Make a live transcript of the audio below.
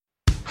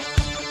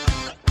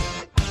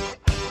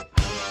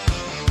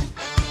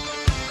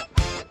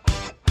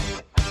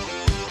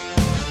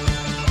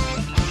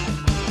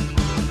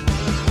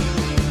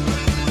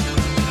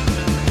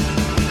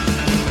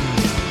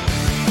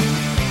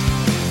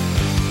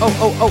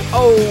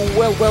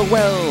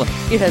Well.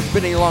 It has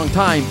been a long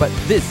time, but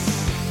this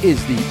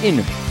is the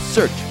In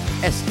Search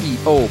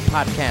SEO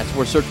podcast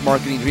where search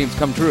marketing dreams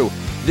come true.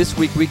 This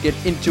week we get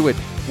into it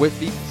with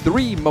the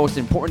 3 most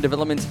important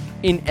developments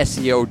in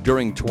SEO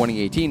during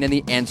 2018, and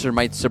the answer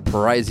might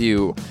surprise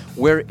you.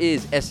 Where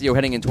is SEO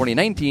heading in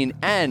 2019,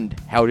 and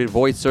how did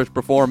voice search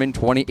perform in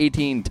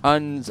 2018?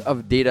 Tons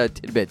of data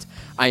tidbits.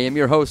 I am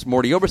your host,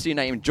 Morty Oberstein.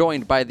 I am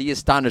joined by the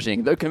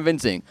astonishing, the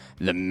convincing,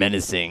 the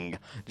menacing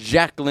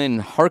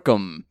Jacqueline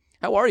Harcum.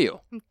 How are you?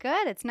 I'm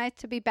good. It's nice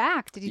to be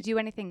back. Did you do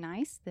anything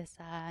nice this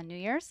New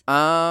Year's?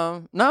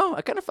 No,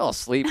 I kind of fell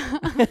asleep.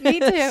 Me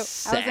too. I was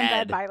Sad. in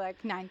bed by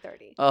like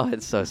 9:30. Oh,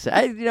 it's so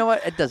sad. You know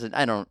what? It doesn't.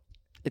 I don't.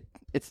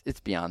 It's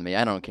beyond me.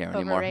 I don't care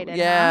anymore. Overrated,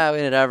 Yeah,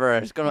 huh?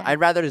 whatever. Yeah.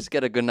 I'd rather just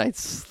get a good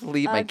night's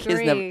sleep. My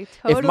kids never. Agree.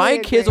 If my Totally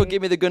kids will agree.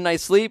 give me the good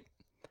night's sleep,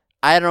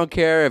 I don't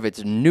care if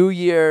it's New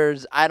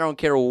Year's. I don't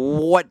care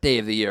what day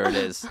of the year it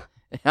is.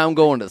 I'm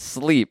going to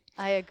sleep.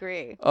 I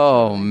agree.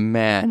 Oh,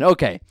 man.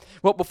 Okay.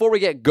 Well, before we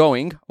get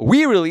going,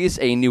 we release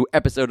a new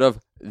episode of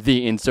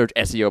the In Search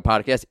SEO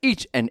podcast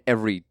each and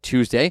every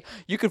Tuesday.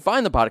 You can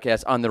find the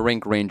podcast on the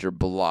Rank Ranger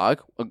blog,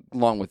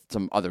 along with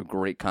some other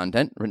great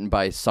content written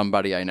by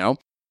somebody I know.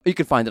 You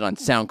can find it on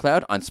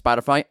SoundCloud, on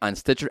Spotify, on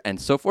Stitcher,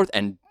 and so forth.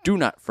 And do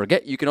not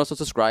forget, you can also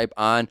subscribe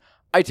on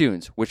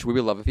iTunes, which we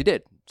would love if you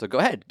did. So go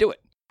ahead, do it.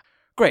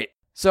 Great.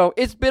 So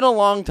it's been a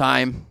long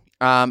time.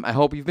 I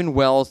hope you've been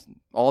well,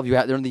 all of you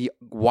out there in the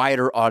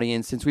wider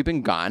audience since we've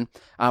been gone.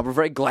 We're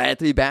very glad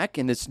to be back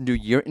in this new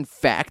year. In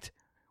fact,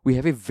 we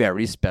have a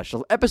very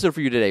special episode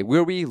for you today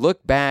where we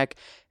look back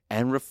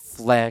and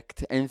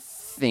reflect and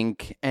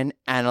think and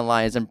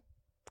analyze and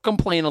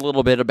complain a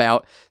little bit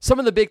about some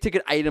of the big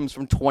ticket items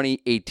from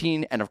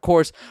 2018. And of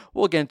course,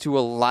 we'll get into a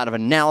lot of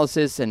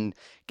analysis and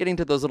getting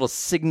to those little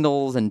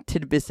signals and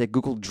tidbits that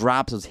Google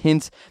drops, those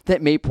hints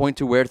that may point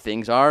to where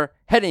things are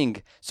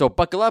heading. So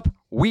buckle up.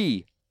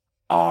 We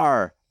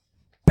are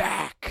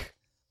back.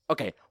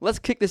 Okay, let's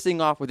kick this thing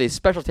off with a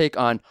special take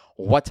on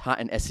what's hot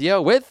in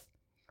SEO with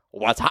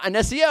What's Hot in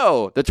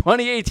SEO, the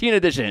 2018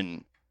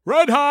 edition.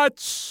 Red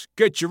Hots!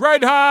 Get your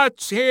Red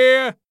Hots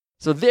here!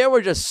 So there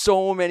were just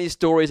so many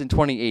stories in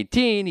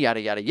 2018,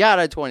 yada, yada,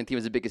 yada. 2018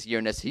 was the biggest year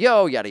in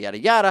SEO, yada, yada,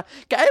 yada.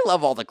 I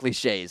love all the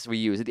cliches we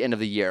use at the end of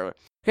the year.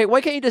 Okay,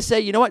 why can't you just say,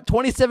 you know what,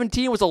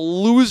 2017 was a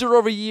loser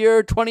of a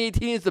year,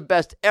 2018 is the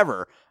best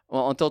ever.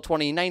 Well, until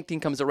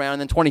 2019 comes around,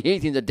 and then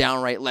 2018 is a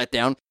downright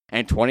letdown,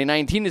 and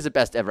 2019 is the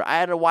best ever.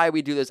 I don't know why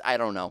we do this. I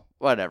don't know.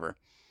 Whatever.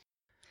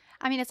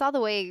 I mean, it's all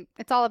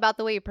about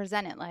the way you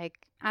present it.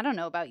 Like, I don't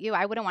know about you.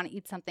 I wouldn't want to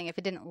eat something if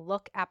it didn't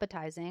look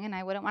appetizing, and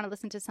I wouldn't want to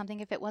listen to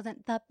something if it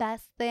wasn't the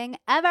best thing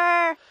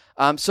ever.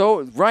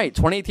 Right,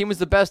 2018 was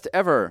the best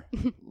ever,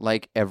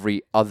 like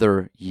every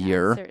other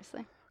year. Yeah,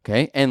 seriously.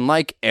 Okay, and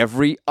like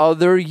every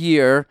other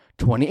year,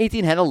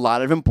 2018 had a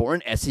lot of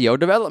important SEO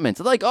developments.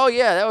 It's like, oh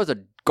yeah, that was a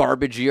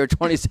garbage year,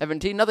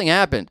 2017. Nothing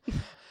happened.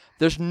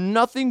 There's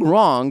nothing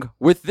wrong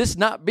with this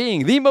not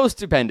being the most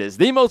stupendous,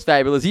 the most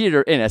fabulous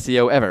year in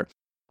SEO ever.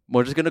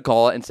 We're just going to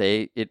call it and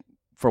say it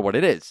for what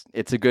it is.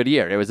 It's a good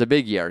year. It was a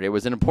big year. It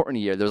was an important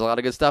year. There's a lot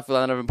of good stuff, a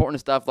lot of important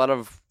stuff, a lot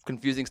of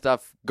confusing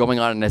stuff going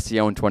on in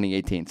SEO in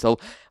 2018. So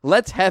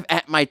let's have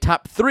at my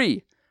top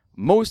 3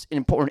 most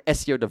important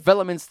SEO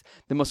developments,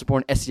 the most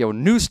important SEO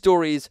news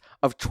stories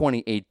of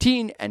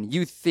 2018. And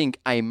you think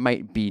I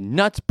might be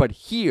nuts, but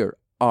here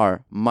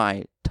are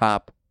my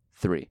top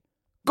 3.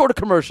 Go to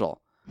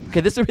commercial.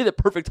 Okay, this would be the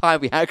perfect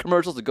time. We had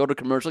commercials to go to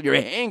commercial. You're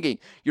hanging.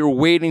 You're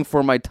waiting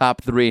for my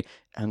top 3.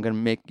 I'm going to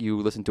make you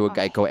listen to a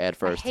Geico ad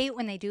first. I hate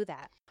when they do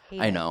that.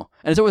 I know.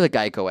 And there's always a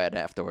Geico ad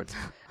afterwards.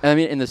 I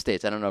mean, in the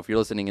States. I don't know if you're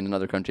listening in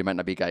another country. It might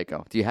not be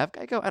Geico. Do you have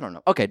Geico? I don't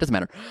know. Okay, it doesn't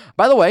matter.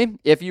 By the way,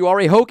 if you are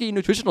a hokey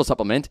nutritional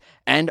supplement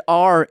and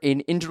are an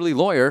injury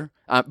lawyer,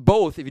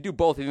 both, if you do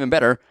both, even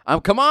better,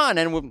 come on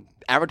and we'll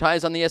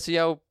advertise on the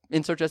SEO,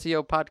 In Search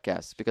SEO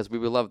podcast, because we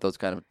would love those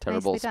kind of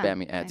terrible Nicely done.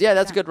 spammy ads. Nicely Yeah,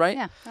 that's done. good, right?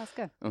 Yeah, that's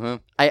good.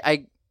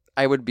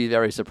 I would be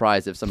very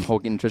surprised if some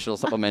hokey nutritional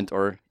supplement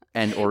or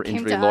Came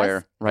injury to lawyer,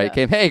 us? right, Yeah.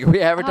 came, hey, can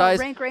we advertise?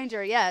 Oh, Rank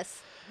Ranger,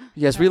 yes.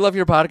 Yes, we love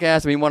your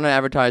podcast. We want to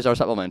advertise our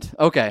supplement.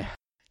 Okay.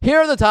 Here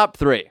are the top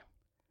 3.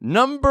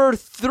 Number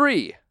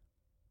 3,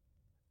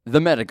 the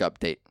Medic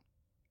update.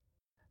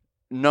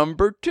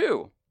 Number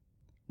 2,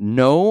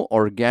 no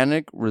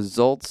organic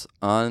results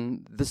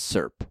on the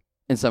SERP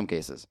in some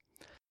cases.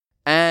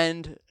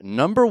 And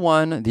number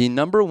 1, the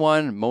number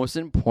 1 most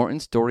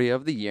important story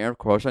of the year. Of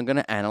course, I'm going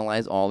to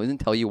analyze all these and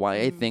tell you why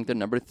I think they're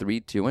number 3,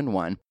 2, and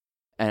 1.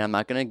 And I'm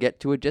not going to get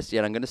to it just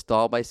yet. I'm going to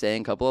stall by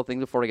saying a couple of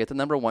things before I get to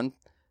number 1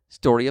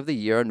 story of the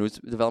year, news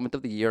development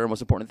of the year,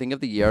 most important thing of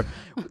the year.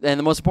 And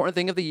the most important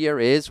thing of the year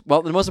is,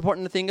 well, the most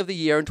important thing of the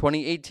year in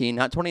 2018,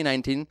 not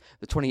 2019,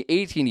 the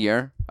 2018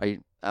 year.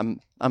 I'm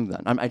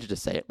done. I should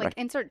just say it. Like, right.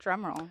 insert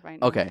drum roll right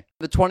now. Okay.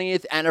 The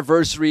 20th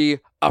anniversary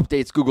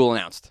updates Google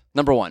announced.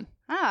 Number 1.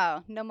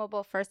 Oh, no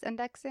mobile first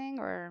indexing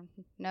or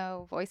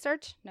no voice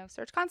search? No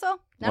search console?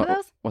 None of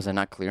those? Was I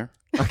not clear?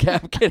 Okay,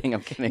 I'm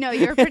kidding. No,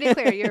 you're pretty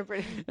clear. You're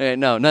pretty...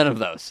 No, none of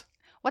those.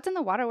 What's in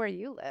the water where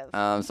you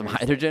live? Some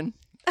hydrogen.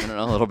 I don't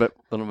know, a little bit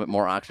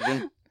more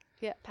oxygen.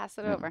 Yeah, pass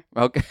it over.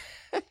 Okay.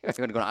 I'm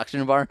going to go to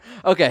oxygen bar.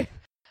 Okay.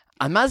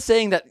 I'm not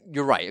saying that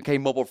you're right. Okay,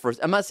 mobile first.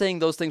 I'm not saying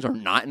those things are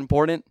not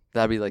important.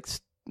 That'd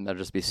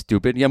just be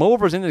stupid. Yeah, mobile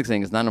first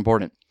indexing is not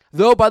important.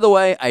 Though, by the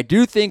way, I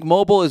do think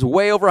mobile is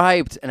way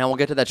overhyped, and I will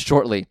get to that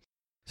shortly.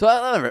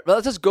 So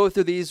let's just go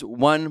through these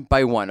one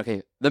by one.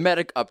 Okay, the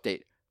Medic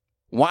update.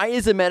 Why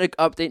is the Medic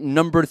update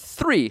number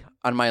 3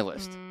 on my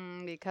list?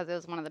 Because it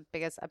was one of the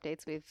biggest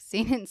updates we've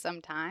seen in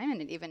some time,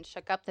 and it even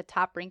shook up the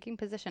top ranking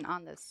position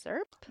on the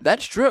SERP.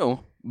 That's true,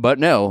 but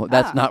no,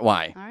 that's not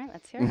why. All right,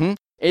 let's hear it.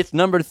 It's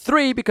number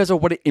 3 because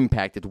of what it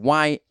impacted.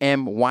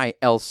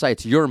 YMYL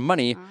sites, your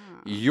money,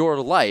 your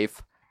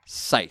life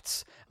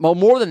sites. Well,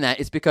 more than that,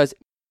 it's because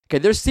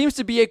there seems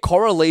to be a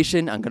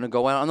correlation. I'm going to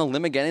go out on a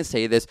limb again and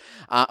say this.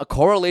 A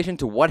correlation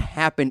to what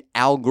happened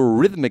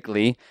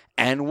algorithmically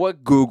and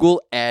what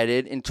Google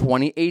added in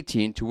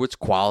 2018 to its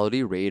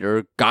quality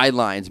rater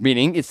guidelines.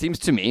 Meaning, it seems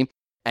to me,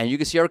 and you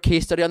can see our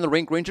case study on the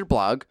Rank Ranger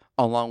blog,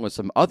 along with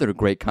some other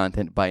great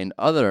content by me.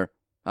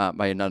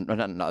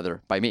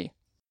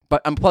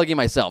 But I'm plugging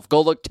myself.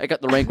 Go check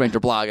out the Rank Ranger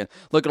blog and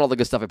look at all the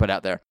good stuff I put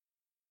out there.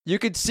 You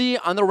can see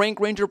on the Rank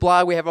Ranger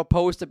blog, we have a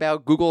post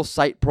about Google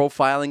site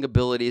profiling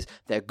abilities,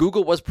 that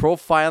Google was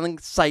profiling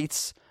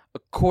sites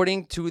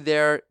according to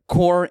their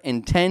core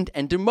intent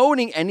and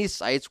demoting any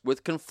sites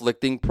with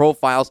conflicting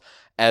profiles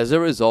as a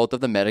result of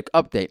the Medic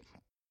update.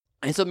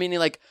 And so meaning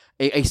like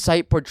a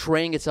site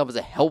portraying itself as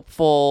a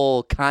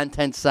helpful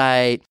content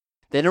site,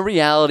 then in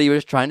reality it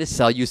was trying to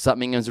sell you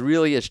something and was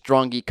really a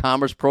strong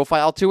e-commerce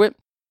profile to it.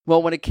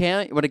 Well, when it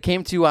came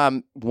to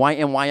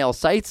YMYL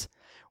sites,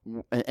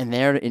 and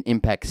there it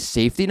impacts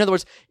safety. In other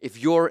words, if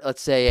you're,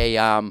 let's say,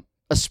 a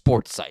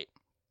sports site,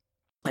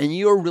 and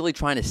you're really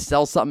trying to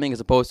sell something as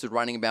opposed to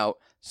writing about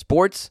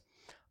sports,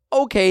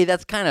 okay,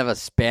 that's kind of a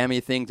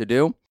spammy thing to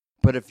do.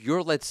 But if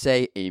you're, let's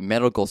say, a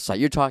medical site,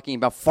 you're talking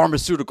about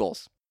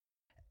pharmaceuticals,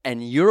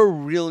 and you're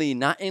really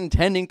not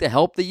intending to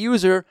help the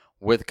user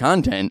with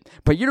content,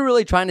 but you're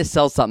really trying to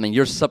sell something,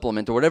 your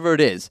supplement or whatever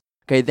it is,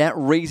 okay, that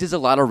raises a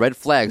lot of red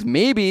flags.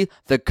 Maybe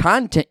the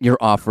content you're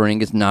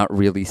offering is not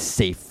really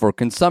safe for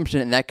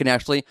consumption, and that can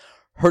actually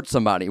hurt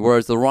somebody,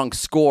 whereas the wrong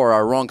score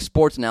or wrong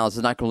sports analysis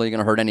is not really going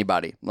to hurt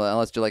anybody,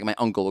 unless you're like my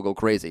uncle will go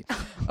crazy,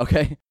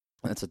 okay?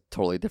 That's a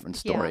totally different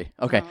story.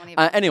 Yeah, okay,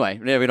 anyway,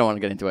 we don't want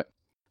to get into it.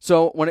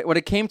 So when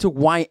it came to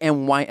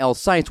YMYL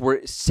sites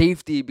where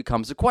safety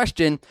becomes a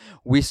question,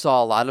 we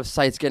saw a lot of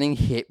sites getting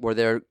hit where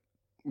there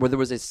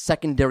was a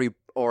secondary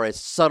or a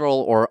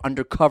subtle or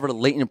undercover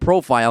latent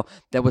profile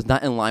that was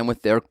not in line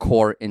with their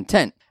core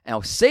intent.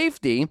 Now,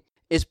 safety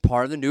is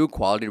part of the new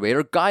quality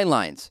rater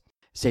guidelines.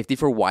 Safety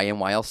for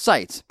YMYL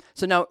sites.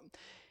 So now,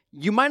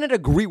 you might not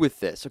agree with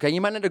this, okay?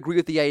 You might not agree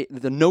with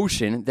the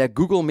notion that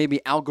Google may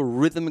be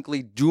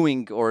algorithmically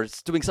doing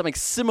something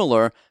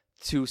similar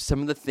to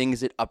some of the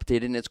things it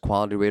updated in its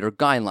quality rater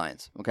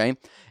guidelines, okay?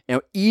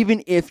 Now,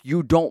 even if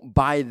you don't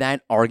buy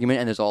that argument,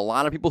 and there's a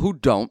lot of people who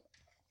don't,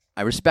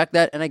 I respect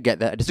that and I get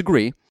that. I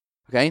disagree.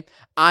 Okay,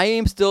 I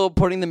am still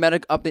putting the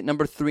Medic update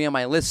number 3 on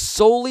my list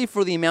solely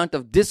for the amount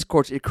of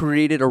discourse it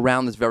created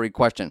around this very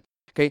question.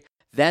 Okay,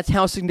 that's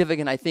how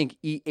significant I think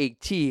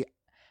EAT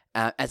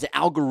as an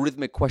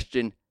algorithmic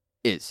question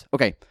is.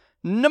 Okay,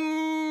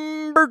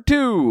 number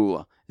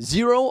 2,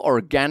 0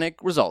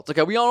 organic results.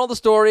 Okay, we all know the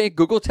story.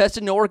 Google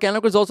tested no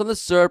organic results on the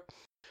SERP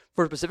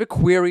for specific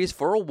queries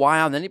for a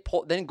while, and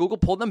then Google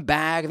pulled them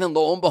back, and then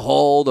lo and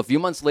behold, a few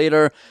months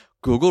later,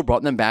 Google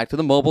brought them back to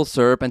the mobile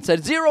SERP and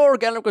said 0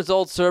 organic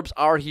results. SERPs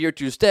are here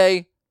to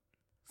stay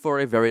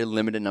for a very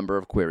limited number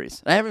of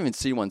queries. I haven't even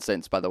seen one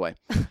since, by the way.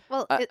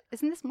 Well,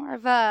 isn't this more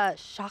of a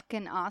shock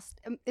and awe?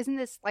 Isn't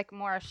this like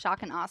more a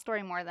shock and awe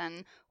story more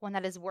than one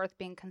that is worth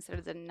being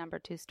considered the number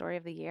 2 story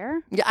of the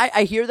year? Yeah,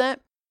 I hear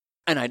that,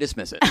 and I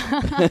dismiss it.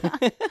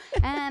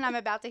 And I'm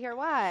about to hear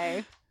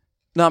why.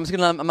 No, I'm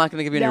not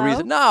gonna give you any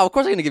reason. No, of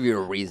course I'm gonna give you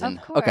a reason.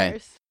 Of course. Okay.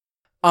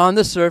 On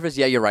the surface,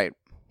 yeah, you're right.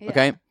 Yeah.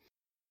 Okay.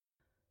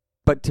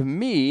 But to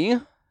me,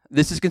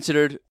 this is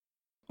considered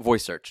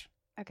voice search.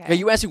 Okay.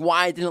 You asked me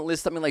why I didn't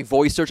list something like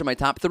voice search in my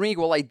top 3.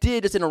 Well, I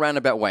did, just in a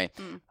roundabout way.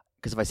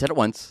 Because if I said it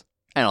once,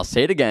 and I'll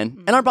say it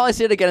again, and I'll probably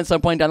say it again at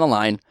some point down the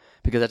line,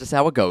 because that's just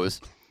how it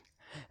goes.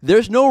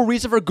 There's no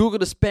reason for Google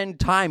to spend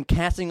time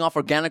casting off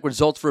organic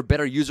results for a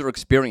better user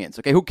experience.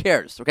 Okay, who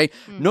cares? Okay,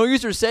 no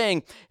user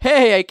saying,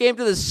 "Hey, I came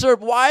to the SERP.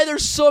 Why are there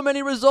so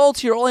many results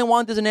here? All I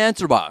want is an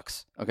answer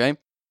box." Okay,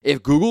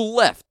 if Google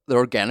left the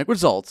organic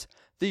results,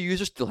 the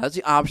user still has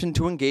the option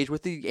to engage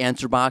with the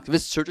answer box. If it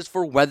searches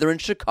for weather in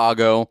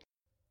Chicago,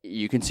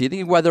 you can see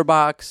the weather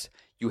box.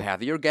 You have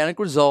the organic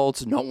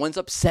results. No one's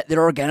upset there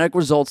are organic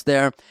results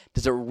there.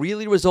 Does it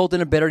really result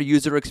in a better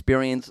user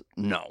experience?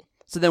 No.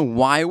 So then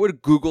why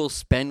would Google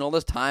spend all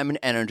this time and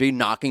energy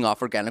knocking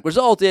off organic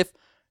results if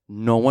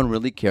no one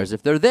really cares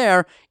if they're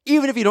there,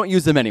 even if you don't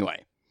use them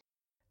anyway?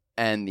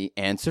 And the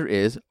answer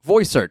is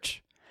voice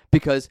search.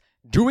 Because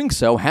doing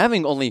so,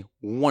 having only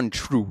one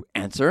true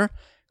answer,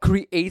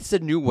 creates a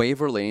new way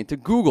of relating to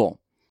Google.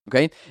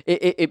 Okay?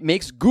 It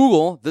makes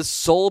Google the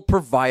sole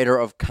provider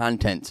of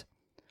content.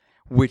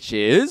 which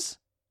is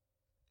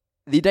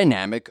the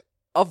dynamic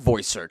of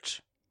voice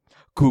search.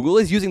 Google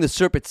is using the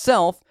SERP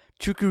itself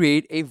to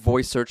create a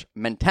voice search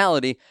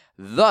mentality.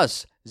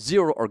 Thus,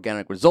 zero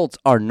organic results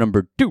are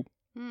number 2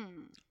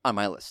 on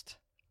my list.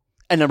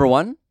 And number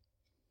one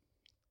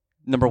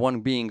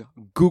being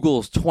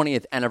Google's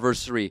 20th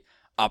anniversary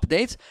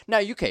updates. Now,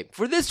 okay,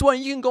 for this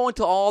one, you can go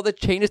into all the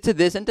changes to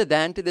this and to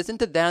that and to this and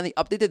to that and the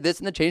update to this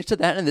and the change to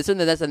that and this and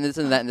this and this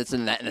and that and this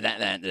and that and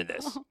that and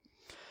this.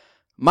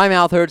 My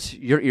mouth hurts.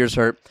 Your ears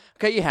hurt.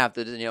 Okay, you have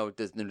the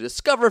the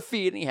Discover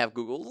feed, and you have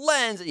Google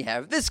Lens, and you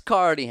have this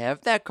card, and you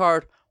have that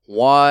card.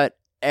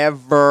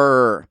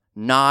 Whatever.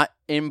 Not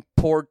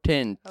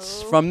important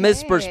from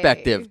this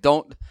perspective.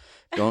 Don't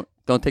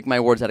take my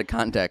words out of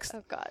context.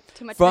 Oh God,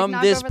 too much. From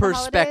eggnog this over the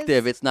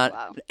perspective, holidays? it's not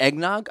Wow.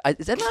 eggnog.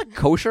 Is that not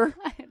kosher?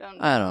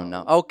 I don't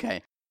know.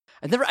 Okay,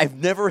 I've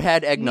never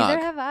had eggnog.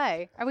 Neither have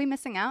I. Are we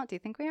missing out? Do you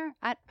think we are?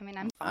 I mean,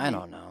 I'm fine. I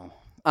don't know.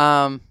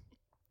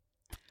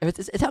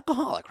 It's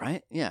alcoholic,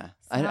 right? Yeah.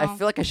 I So,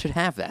 feel like I should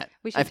have that.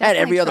 we should I've had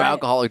every definitely other try it.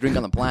 alcoholic drink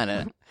on the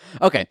planet.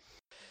 Okay.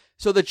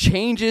 So the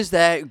changes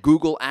that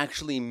Google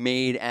actually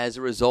made as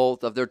a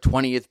result of their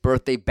 20th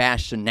birthday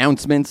bash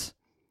announcements,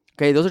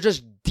 okay, those are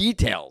just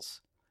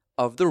details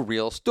of the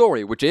real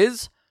story, which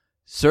is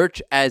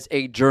search as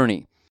a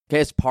journey. Okay,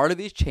 as part of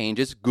these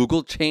changes,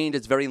 Google changed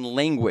its very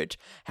language,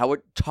 how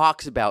it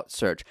talks about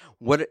search,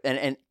 what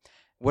it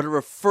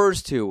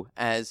refers to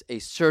as a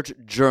search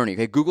journey.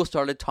 Okay, Google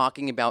started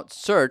talking about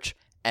search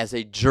as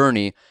a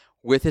journey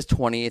with his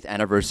 20th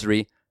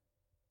anniversary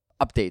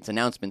updates,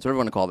 announcements, whatever you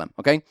want to call them.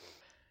 Okay,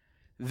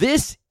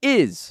 this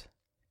is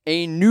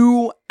a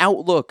new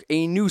outlook,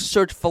 a new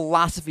search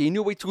philosophy, a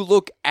new way to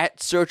look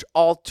at search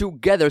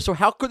altogether. So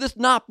how could this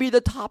not be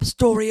the top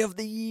story of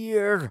the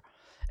year?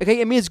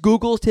 Okay, it means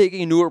Google's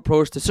taking a new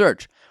approach to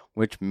search,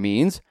 which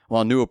means,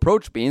 new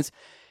approach means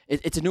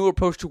it's a new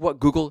approach to what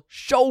Google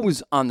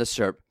shows on the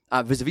SERP,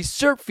 vis-a-vis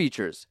SERP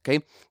features.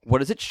 Okay, what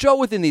does it show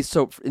within these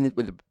SERP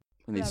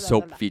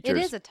features? It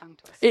is a tongue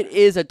twister. It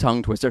is a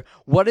tongue twister.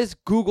 What is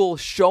Google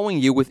showing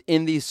you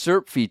within these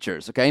SERP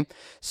features? Okay,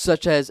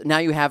 such as now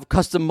you have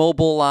custom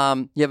mobile,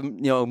 you have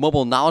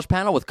mobile knowledge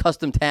panel with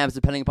custom tabs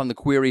depending upon the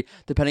query,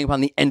 depending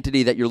upon the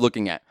entity that you're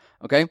looking at.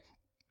 Okay,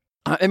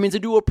 it means a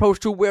new approach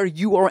to where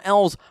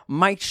URLs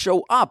might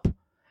show up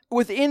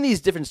within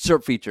these different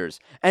SERP features,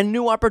 and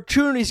new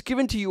opportunities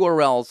given to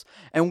URLs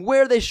and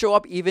where they show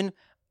up even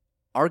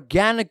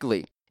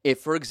organically. If,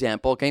 for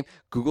example, okay,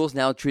 Google's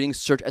now treating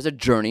search as a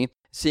journey,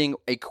 seeing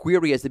a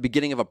query as the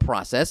beginning of a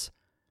process,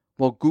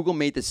 well, Google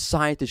may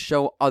decide to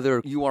show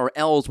other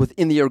URLs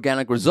within the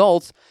organic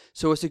results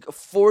so as to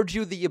afford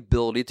you the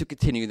ability to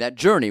continue that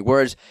journey.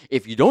 Whereas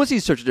if you don't see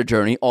search as a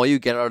journey, all you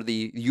get are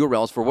the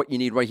URLs for what you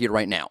need right here,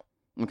 right now.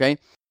 Okay?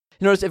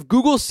 Notice if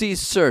Google sees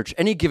search,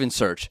 any given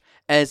search,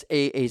 as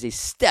a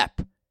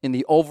step in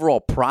the overall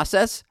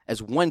process,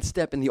 as one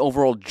step in the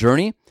overall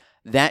journey,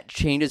 that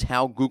changes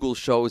how Google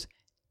shows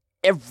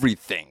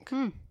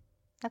everything.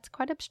 That's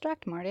quite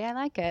abstract, Marty. I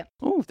like it.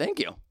 Oh, thank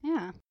you.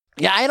 Yeah.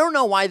 Yeah, I don't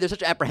know why there's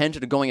such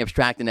apprehension of going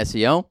abstract in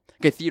SEO.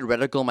 Okay,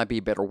 theoretical might be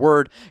a better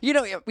word. You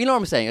know what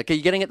I'm saying? Okay,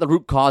 you're getting at the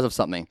root cause of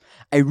something.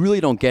 I really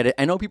don't get it.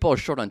 I know people are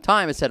short on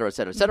time, et cetera, et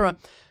cetera, et cetera.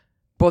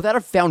 But without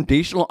a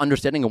foundational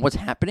understanding of what's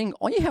happening,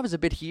 all you have is a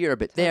bit here, a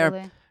bit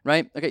there,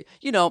 right? Okay,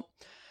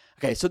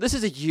 okay, so this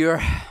is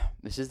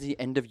the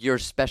end of year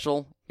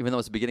special, even though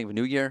it's the beginning of a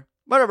new year.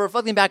 Whatever,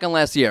 reflecting back on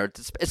last year,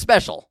 it's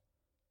special.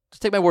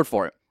 Just take my word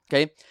for it,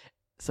 okay?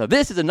 So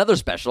this is another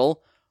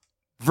special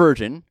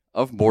version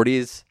of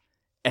Morty's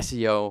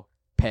SEO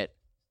pet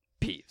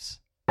peeves.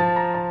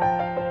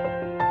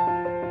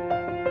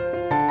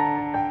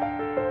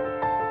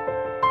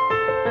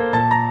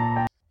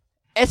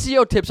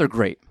 SEO tips are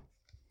great.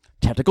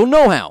 Technical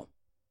know-how,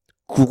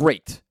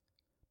 great.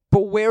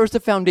 But where is the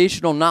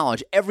foundational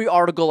knowledge? Every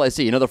article I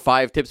see, another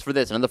 5 tips for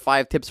this, another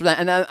 5 tips for that.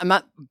 And I'm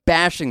not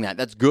bashing that.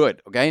 That's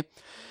good, okay?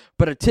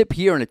 But a tip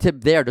here and a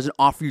tip there doesn't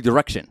offer you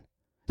direction.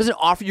 Doesn't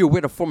offer you a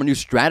way to form a new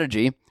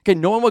strategy. Okay,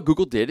 knowing what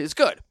Google did is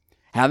good.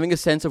 Having a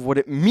sense of what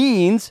it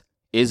means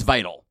is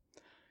vital.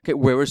 Okay,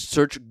 where is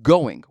search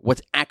going?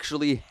 What's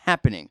actually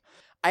happening?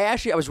 I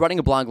was writing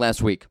a blog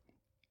last week.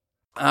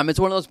 It's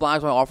one of those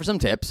blogs where I offer some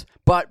tips,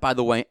 but by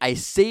the way, I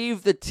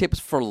saved the tips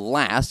for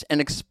last and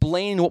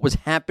explained what was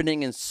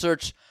happening in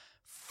search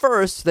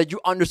first so that you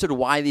understood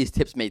why these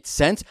tips made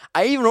sense.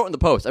 I even wrote in the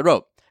post. By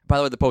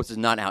the way, the post is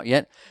not out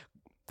yet.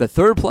 The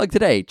third plug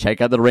today, check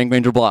out the Rank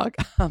Ranger blog.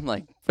 I'm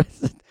like,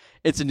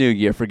 it's a new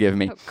year, forgive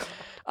me.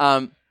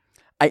 I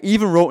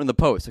even wrote in the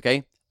post,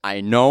 okay?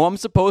 I know I'm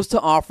supposed to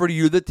offer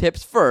you the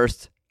tips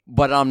first,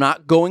 but I'm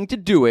not going to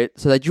do it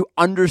so that you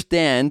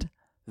understand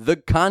the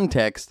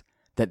context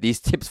that these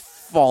tips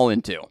fall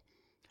into.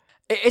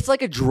 It's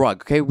like a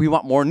drug, okay? We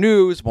want more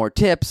news, more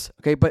tips,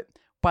 okay? But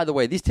by the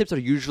way, these tips are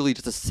usually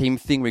just the same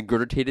thing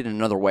regurgitated in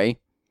another way.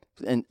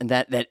 And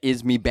that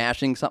is me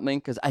bashing something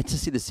because I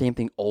just see the same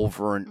thing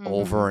over and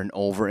over and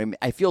over. And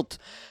I feel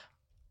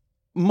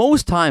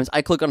most times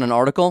I click on an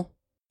article,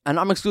 and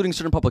I'm excluding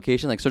certain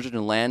publications like Search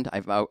Engine Land.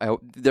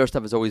 Their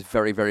stuff is always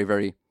very, very,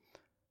 very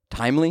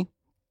timely.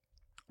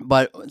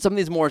 But some of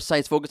these more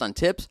sites focused on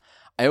tips,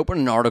 I open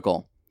an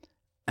article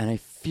and I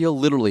feel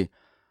literally,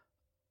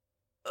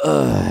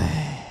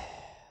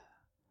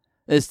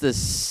 it's the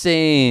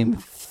same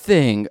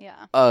thing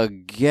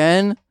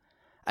again.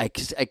 I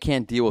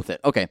can't deal with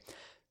it. Okay,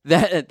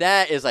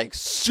 that is like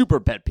super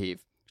pet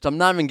peeve. So I'm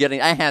not even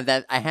getting. I have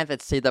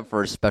that saved up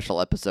for a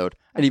special episode,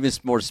 an even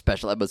more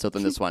special episode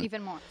than this one.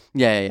 Even more.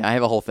 Yeah. I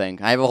have a whole thing.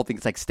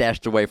 It's like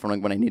stashed away from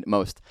like when I need it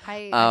most.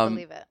 I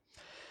believe it.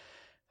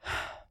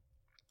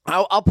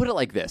 I'll put it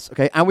like this,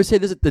 okay? I would say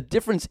the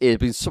difference is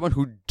between someone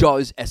who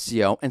does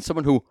SEO and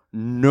someone who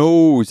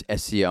knows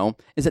SEO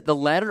is that the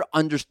latter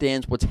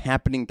understands what's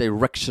happening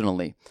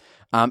directionally.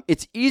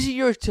 It's easy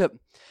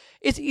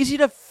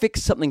to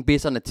fix something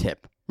based on a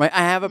tip, right?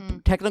 I have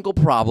a technical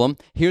problem.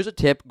 Here's a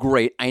tip.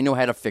 Great. I know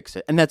how to fix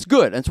it. And that's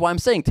good. That's why I'm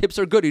saying tips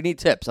are good. You need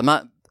tips. I'm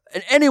not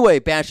in any way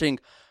bashing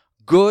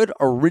good,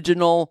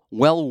 original,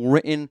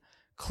 well-written,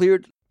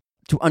 clear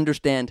to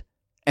understand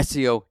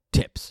SEO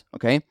tips,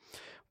 okay?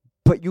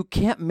 But you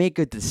can't make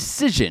a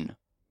decision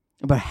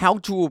about how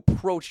to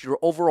approach your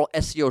overall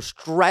SEO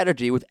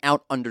strategy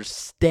without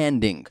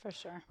understanding. For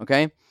sure.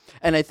 Okay?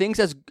 And I think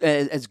as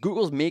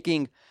Google's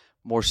making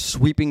more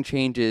sweeping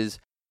changes,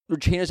 or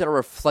changes that are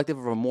reflective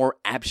of a more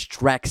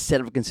abstract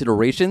set of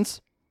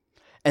considerations,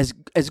 as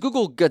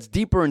Google gets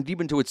deeper and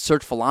deeper into its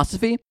search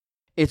philosophy,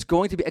 it's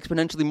going to be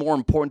exponentially more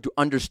important to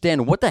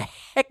understand what the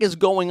heck is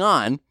going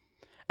on,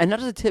 and not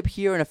just a tip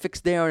here and a fix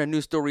there and a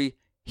news story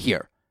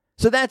here.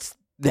 So that's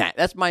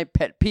my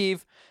pet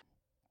peeve.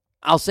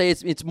 I'll say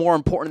it's more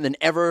important than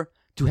ever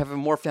to have a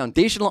more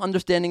foundational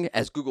understanding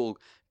as Google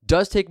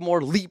does take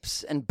more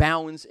leaps and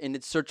bounds in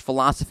its search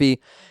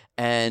philosophy,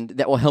 and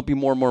that will help you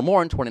more and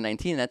more in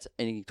 2019. That's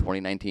any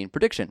 2019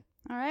 prediction.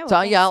 All right. Well, so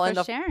thanks I'll for end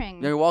up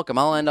sharing. You're welcome.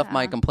 I'll end up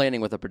my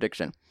complaining with a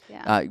prediction.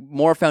 Yeah.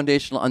 More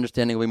foundational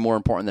understanding will be more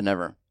important than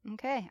ever.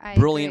 Okay.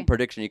 Brilliant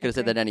prediction. You could have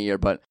said that any year,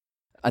 but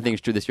I think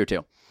it's true this year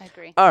too. I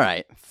agree. All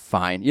right,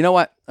 fine. You know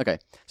what? Okay.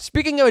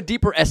 Speaking of a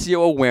deeper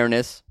SEO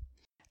awareness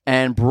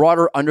and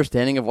broader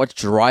understanding of what's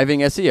driving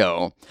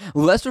SEO,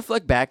 let's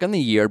reflect back on the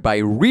year by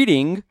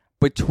reading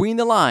between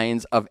the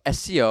lines of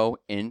SEO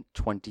in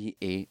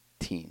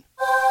 2018.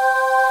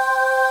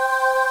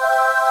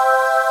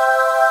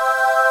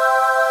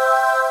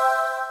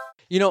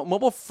 You know,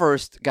 mobile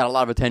first got a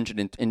lot of attention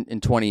in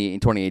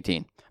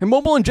 2018. And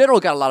mobile in general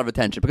got a lot of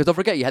attention because don't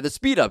forget, you had the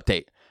speed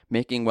update,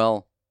 making,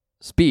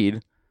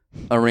 speed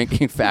a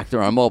ranking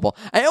factor on mobile.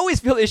 I always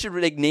feel they should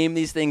name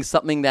these things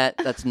something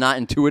that's not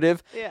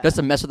intuitive, just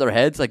to mess with their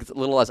heads, like it's a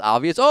little less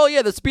obvious. Oh,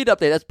 yeah, the speed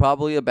update, that's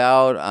probably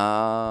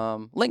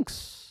about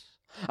links.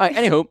 All right,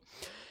 anywho,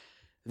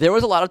 there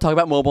was a lot of talk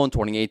about mobile in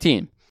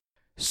 2018.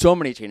 So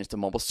many changes to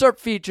mobile SERP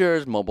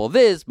features, mobile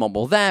this,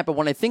 mobile that. But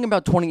when I think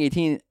about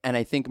 2018 and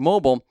I think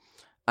mobile,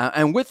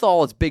 and with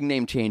all its big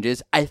name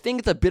changes, I think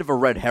it's a bit of a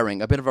red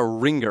herring, a bit of a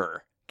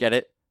ringer. Get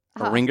it?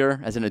 A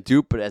ringer, as in a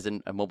dupe, but as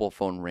in a mobile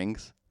phone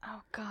rings.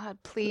 Oh, God,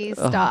 please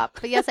stop.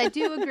 But yes, I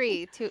do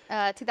agree.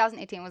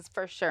 2018 was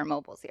for sure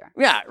mobile's year.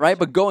 Yeah, right?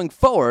 But going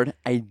forward,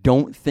 I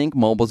don't think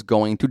mobile's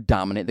going to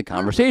dominate the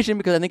conversation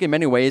because I think in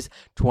many ways,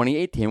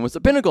 2018 was the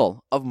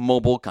pinnacle of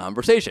mobile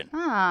conversation.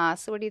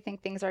 So where do you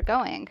think things are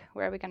going?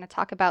 Where are we going to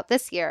talk about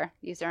this year?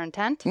 User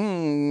intent?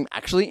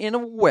 Actually, in a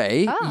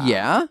way,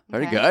 yeah.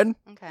 Very good.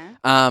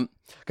 Okay.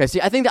 Okay,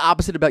 see, I think the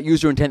opposite about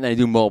user intent than I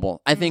do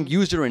mobile. I think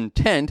user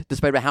intent,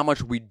 despite how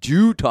much we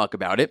do talk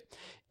about it,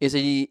 is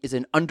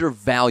an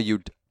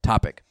undervalued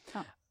topic.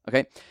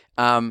 Okay?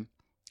 And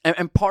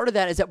part of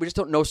that is that we just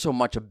don't know so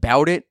much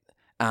about it,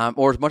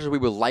 or as much as we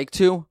would like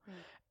to.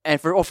 And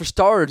for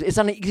starters, it's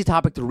not an easy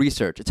topic to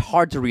research. It's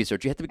hard to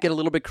research. You have to get a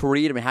little bit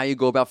creative in how you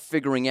go about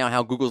figuring out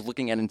how Google's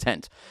looking at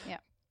intent. Yeah.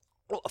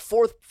 Well, a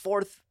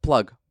fourth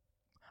plug.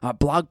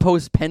 Blog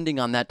post pending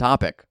on that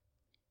topic.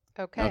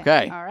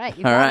 Okay. All right.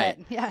 You got it.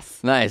 Yes.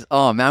 Nice.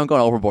 Oh, man, I'm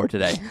going overboard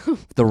today.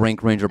 The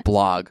Rank Ranger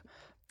blog.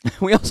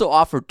 We also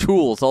offer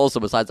tools also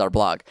besides our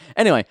blog.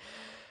 Anyway.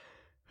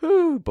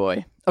 Oh,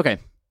 boy. Okay.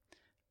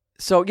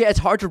 So, yeah, it's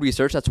hard to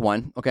research. That's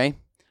one. Okay.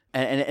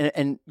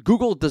 And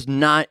Google does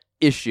not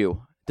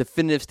issue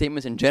definitive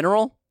statements in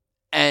general.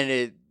 And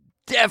it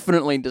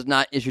definitely does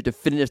not issue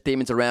definitive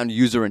statements around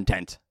user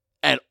intent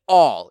at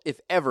all, if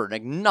ever.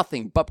 Like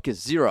nothing, bupkis,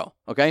 zero.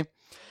 Okay.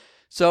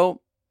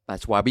 So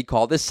that's why we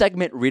call this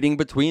segment Reading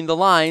Between the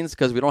Lines,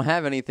 because we don't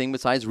have anything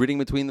besides reading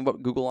between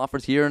what Google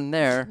offers here and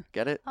there.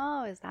 Get it?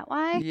 Oh, is that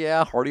why?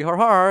 Yeah, hardy har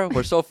har.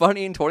 We're so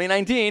funny in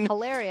 2019.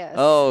 Hilarious.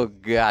 Oh,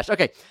 gosh.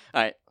 Okay.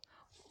 All right.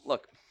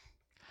 Look,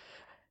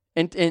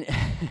 in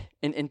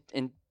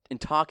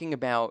talking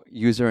about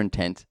user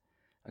intent,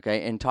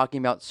 okay, and talking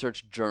about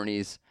search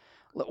journeys,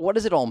 what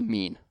does it all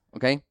mean?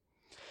 Okay?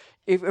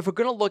 If we're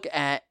gonna look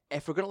at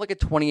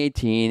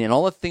 2018 and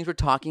all the things we're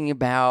talking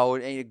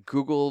about, and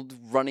Google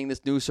running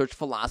this new search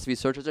philosophy,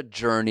 search as a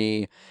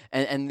journey,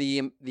 and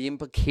the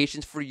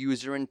implications for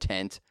user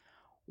intent,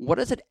 what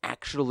does it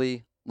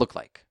actually look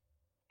like?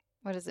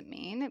 What does it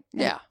mean?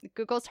 Yeah.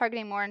 Google's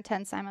targeting more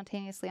intent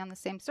simultaneously on the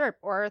same SERP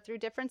or through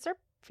different SERP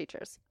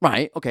features.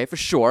 Right. Okay, for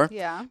sure.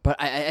 Yeah. But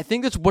I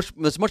think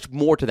there's much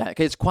more to that.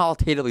 Okay, it's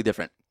qualitatively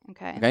different.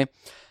 Okay. Okay,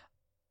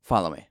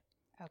 follow me.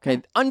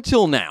 Okay,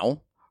 until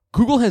now,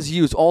 Google has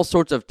used all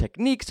sorts of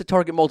techniques to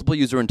target multiple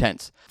user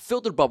intents.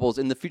 Filtered bubbles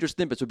in the feature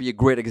snippets would be a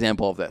great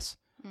example of this.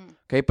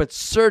 Okay, but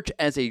search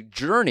as a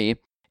journey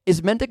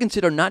is meant to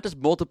consider not just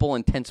multiple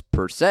intents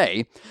per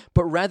se,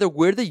 but rather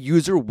where the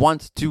user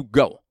wants to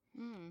go.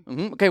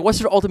 Okay, what's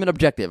their ultimate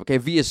objective? Okay,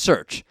 via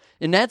search.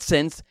 In that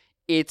sense,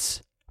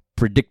 it's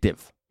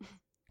predictive.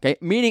 Okay,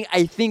 meaning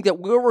I think that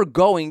where we're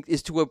going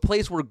is to a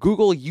place where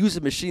Google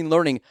uses machine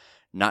learning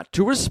not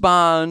to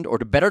respond or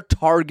to better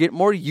target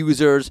more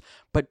users,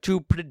 but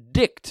to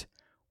predict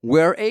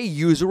where a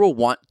user will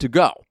want to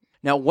go.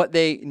 Now, what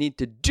they need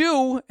to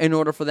do in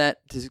order for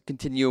that to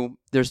continue,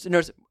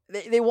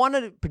 they want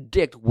to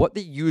predict what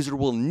the user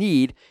will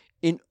need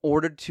in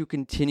order to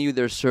continue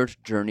their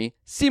search journey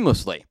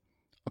seamlessly.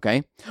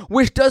 Okay,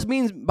 which does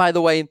mean, by the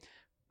way,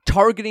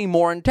 targeting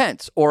more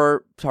intents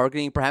or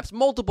targeting perhaps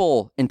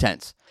multiple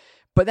intents.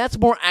 But that's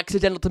more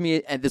accidental to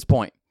me at this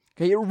point.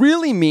 Okay, it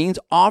really means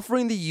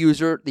offering the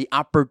user the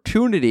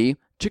opportunity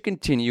to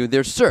continue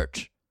their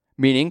search,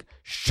 meaning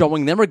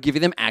showing them or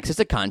giving them access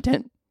to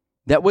content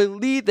that will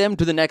lead them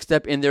to the next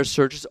step in their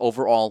search's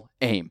overall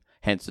aim,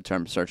 hence the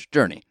term search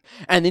journey.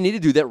 And they need to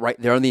do that right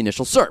there on the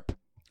initial SERP.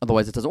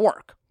 Otherwise, it doesn't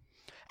work.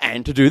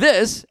 And to do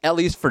this, at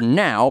least for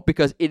now,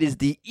 because it is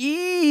the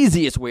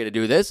easiest way to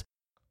do this,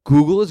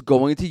 Google is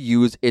going to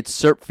use its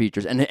SERP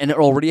features, and it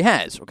already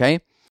has,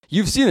 okay?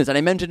 You've seen this, and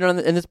I mentioned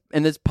it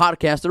in this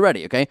podcast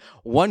already, okay?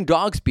 One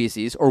dog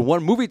species or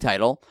one movie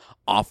title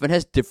often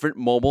has different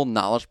mobile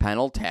knowledge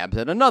panel tabs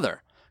than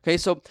another. Okay,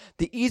 so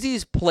the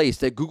easiest place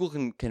that Google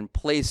can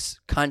place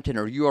content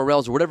or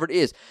URLs or whatever it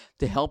is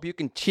to help you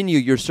continue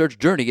your search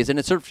journey is in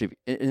the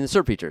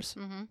SERP features,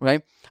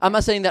 okay? I'm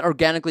not saying that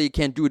organically you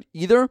can't do it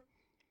either,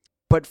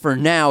 but for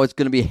now it's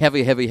going to be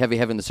heavy in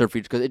the SERP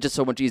features because it's just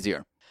so much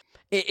easier.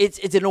 It's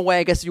in a way,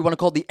 I guess you want to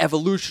call it the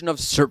evolution of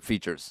SERP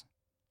features.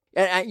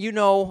 And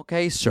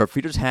okay, SERP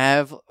features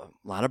have a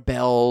lot of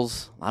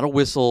bells, a lot of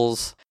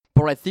whistles.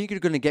 But what I think you're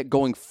going to get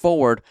going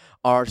forward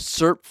are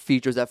SERP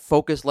features that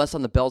focus less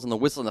on the bells and the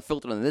whistle and the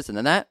filter and this and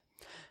that,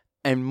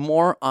 and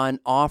more on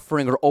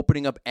offering or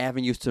opening up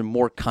avenues to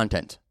more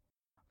content.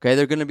 Okay,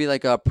 they're going to be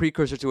like a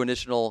precursor to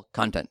additional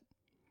content.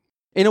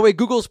 In a way,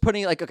 Google's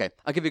putting I'll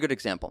give you a good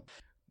example.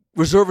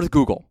 Reserve with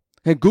Google.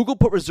 Okay, Google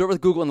put Reserve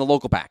with Google in the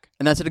local pack,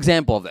 and that's an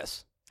example of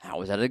this.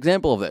 How is that an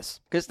example of this?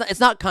 Because it's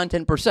not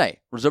content per se.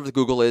 Reserve with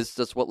Google is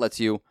just what lets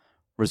you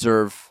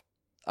reserve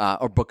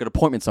or book an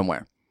appointment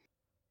somewhere.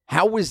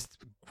 How is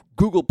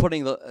Google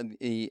putting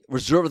the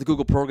Reserve with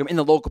Google program in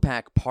the local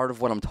pack part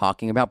of what I'm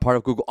talking about? Part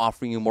of Google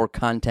offering you more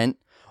content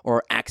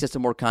or access to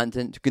more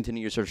content to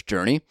continue your search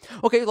journey?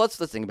 Okay, let's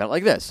think about it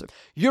like this.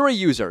 You're a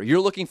user.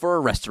 You're looking for a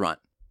restaurant.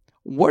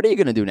 What are you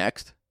going to do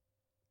next?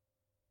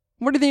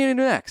 What do you think you're going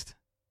to do next?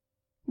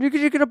 You're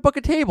going to book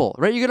a table,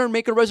 right? You're going to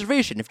make a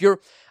reservation.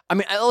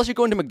 Unless you're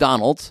going to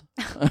McDonald's,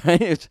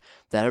 right?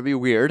 That would be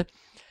weird.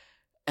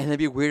 And it'd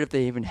be weird if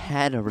they even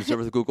had a Reserve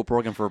with the Google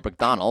program for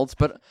McDonald's.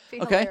 But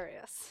okay.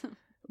 Hilarious.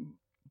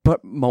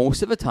 But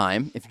most of the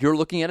time, if you're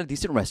looking at a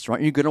decent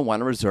restaurant, you're going to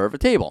want to reserve a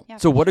table. Yeah,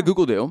 so what did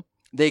Google do?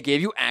 They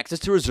gave you access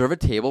to reserve a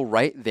table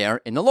right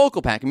there in the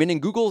local pack.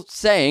 Meaning Google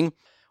saying,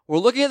 we're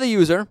looking at the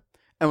user,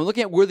 and we're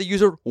looking at where the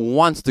user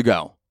wants to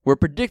go. We're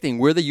predicting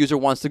where the user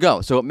wants to go.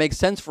 So it makes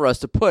sense for us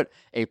to put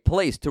a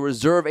place to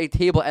reserve a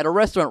table at a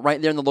restaurant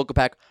right there in the local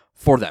pack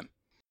for them.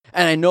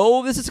 And I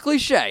know this is a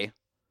cliche,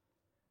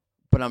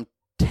 but I'm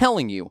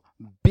telling you,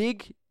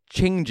 big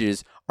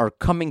changes are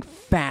coming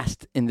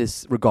fast in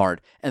this regard.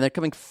 And they're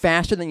coming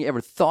faster than you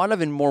ever thought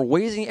of, in more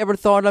ways than you ever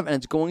thought of. And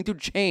it's going to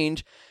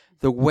change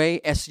the way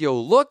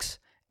SEO looks,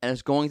 and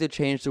it's going to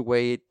change the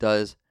way it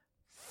does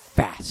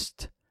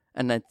fast.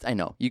 And I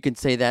know, you can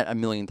say that a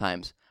million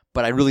times,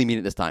 but I really mean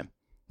it this time.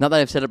 Not that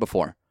I've said it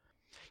before.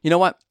 You know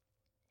what?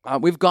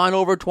 We've gone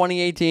over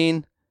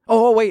 2018.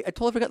 Oh, wait. I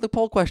totally forgot the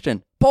poll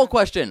question. Poll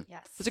question.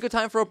 Yes. It's a good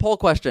time for a poll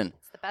question.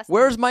 It's the best.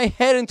 Where's my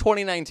head in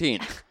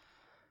 2019?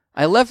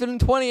 I left it in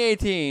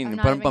 2018. I'm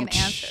not even going to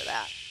answer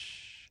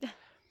that.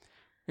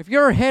 If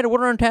your head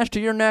weren't attached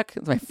to your neck,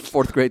 it's my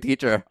fourth grade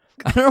teacher.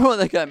 I don't know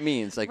what that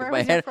means. Like, Where if my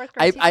was head, your fourth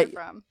grade teacher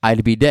from?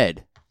 I'd be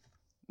dead.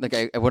 Like,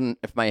 I wouldn't,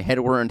 if my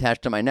head weren't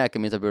attached to my neck, it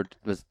means I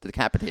was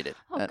decapitated.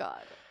 Oh, God.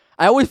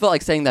 I always felt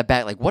like saying that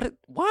back, like, what?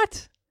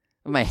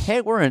 If my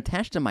head weren't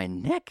attached to my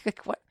neck?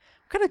 Like, what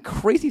kind of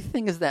crazy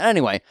thing is that?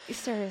 Anyway.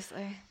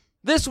 Seriously.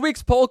 This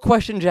week's poll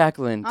question,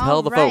 Jacqueline.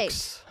 Tell the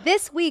folks.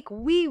 This week,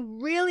 we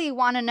really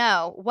want to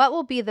know what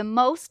will be the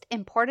most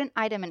important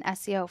item in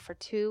SEO for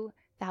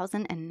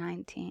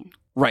 2019.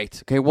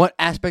 Right. Okay, what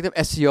aspect of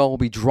SEO will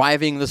be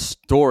driving the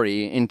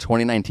story in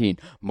 2019?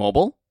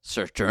 Mobile,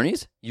 search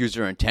journeys,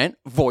 user intent,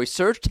 voice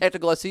search,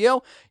 technical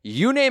SEO,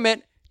 you name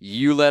it,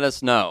 you let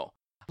us know.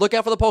 Look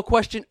out for the poll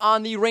question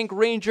on the Rank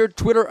Ranger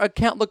Twitter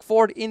account. Look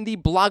forward in the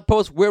blog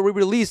post where we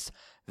release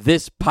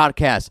this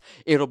podcast.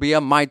 It'll be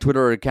on my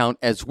Twitter account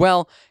as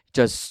well.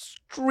 Just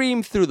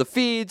stream through the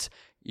feeds.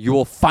 You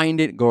will find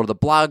it. Go to the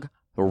blog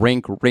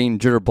Rank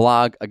Ranger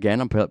blog.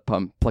 Again,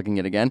 I'm plugging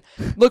it again.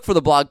 Look for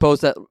the blog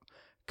post that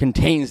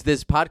contains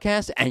this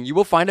podcast, and you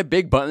will find a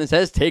big button that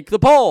says take the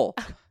poll.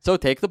 So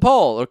take the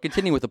poll or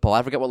continue with the poll.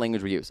 I forget what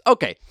language we use.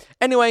 Okay.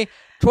 Anyway,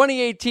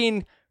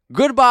 2018,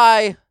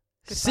 goodbye.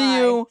 See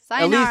you.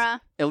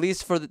 Sayonara. At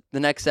least for the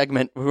next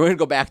segment. We're going to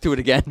go back to it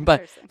again.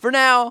 But for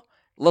now,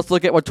 let's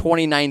look at what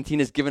 2019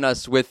 has given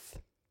us with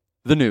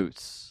the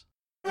news.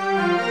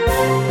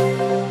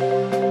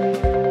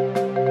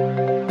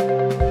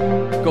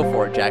 Go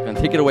for it, Jacqueline.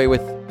 Take it away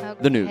with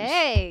the news.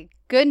 Hey,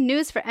 good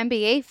news for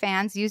NBA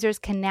fans. Users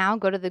can now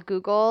go to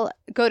Google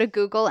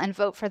and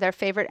vote for their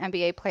favorite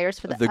NBA players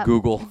for Google.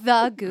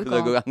 The Google.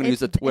 I'm going to use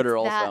the Twitter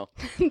also.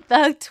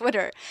 The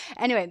Twitter.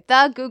 Anyway,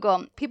 the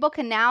Google. People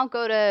can now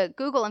go to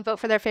Google and vote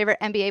for their favorite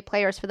NBA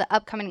players for the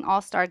upcoming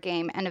All-Star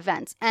game and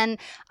events. And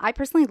I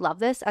personally love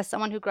this as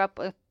someone who grew up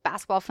with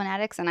basketball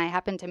fanatics, and I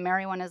happen to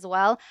marry one as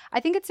well. I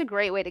think it's a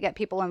great way to get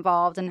people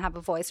involved and have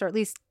a voice, or at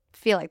least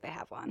feel like they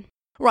have one.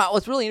 Right.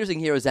 What's really interesting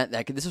here is that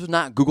this was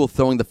not Google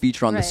throwing the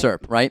feature on the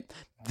SERP, right?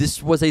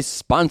 This was a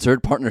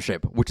sponsored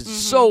partnership, which is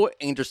so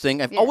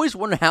interesting. I've always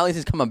wondered how these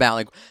things come about.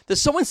 Like,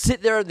 does someone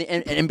sit there at the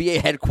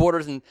NBA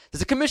headquarters, and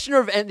there's a commissioner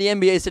of the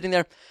NBA sitting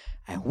there?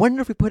 I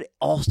wonder if we put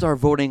all-star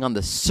voting on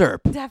the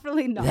SERP.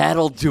 Definitely not.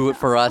 That'll do it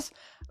for us.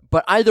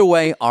 But either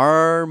way,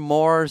 are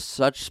more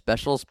such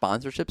special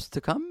sponsorships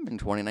to come in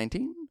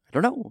 2019? I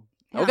don't know.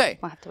 Yeah, Okay.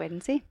 We'll have to wait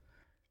and see.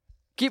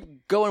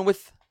 Keep going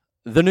with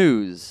the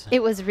news.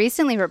 It was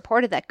recently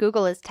reported that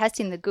Google is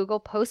testing the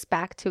Google post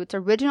back to its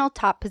original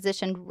top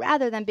position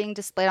rather than being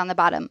displayed on the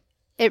bottom.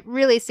 It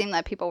really seemed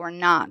that people were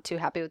not too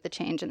happy with the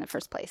change in the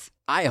first place.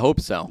 I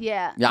hope so.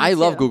 Yeah. Yeah, I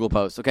love Google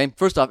Posts, okay?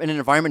 First off, in an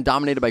environment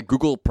dominated by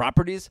Google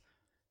properties,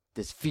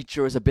 this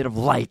feature is a bit of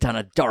light on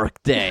a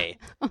dark day.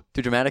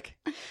 Too dramatic?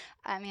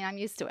 I mean, I'm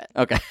used to it.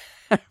 Okay.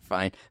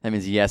 Fine. That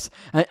means yes.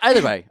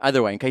 Either way,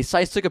 okay?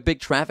 Sites took a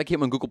big traffic hit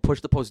when Google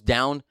pushed the post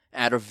down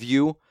out of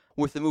view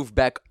with the move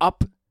back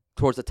up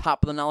towards the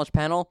top of the knowledge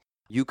panel.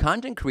 You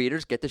content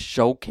creators get to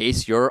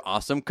showcase your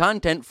awesome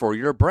content for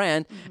your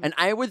brand. And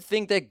I would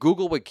think that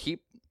Google would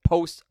keep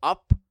posts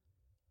up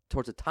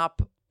towards the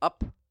top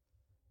up,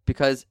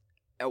 because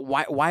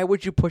why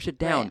would you push it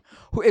down?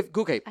 Right.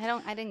 Okay.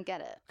 I didn't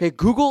get it. Okay,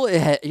 Google,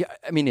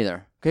 me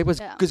neither. Okay,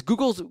 because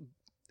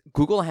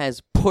Google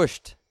has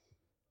pushed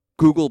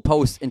Google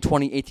Posts in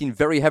 2018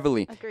 very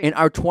heavily. Agreed. In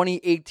our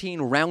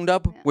 2018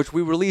 roundup, which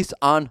we released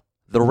on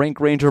the Rank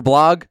Ranger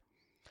blog,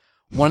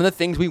 one of the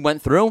things we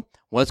went through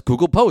was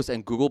Google Posts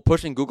and Google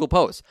pushing Google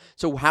Posts.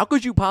 So how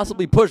could you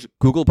possibly push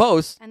Google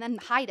Posts and then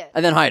hide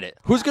it?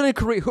 Who's going to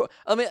create?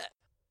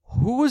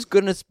 Who is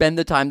going to spend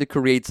the time to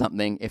create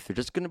something if they're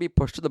just going to be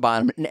pushed to the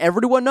bottom? And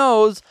everyone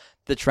knows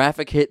the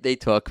traffic hit they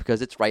took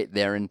because it's right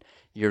there in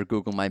your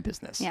Google My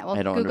Business. Yeah, well,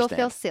 I don't Google understand.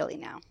 feels silly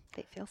now.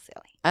 They feel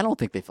silly. I don't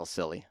think they feel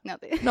silly. No,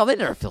 they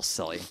never feel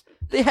silly.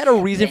 They had a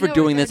reason for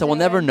doing this, and we'll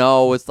never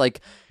know. It's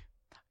like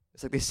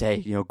they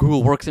say,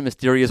 Google works in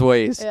mysterious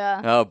ways.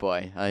 Yeah. Oh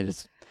boy, All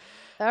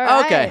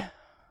right. Okay.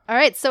 All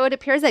right, so it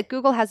appears that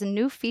Google has a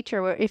new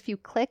feature where if you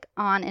click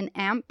on an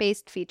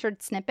AMP-based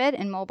featured snippet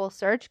in mobile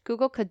search,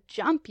 Google could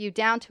jump you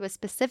down to a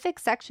specific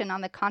section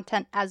on the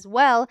content as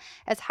well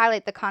as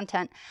highlight the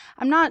content.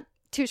 I'm not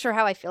too sure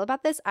how I feel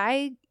about this.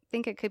 I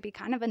think it could be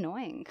kind of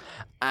annoying.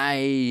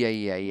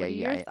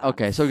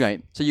 Okay, so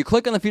you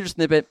click on the featured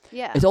snippet.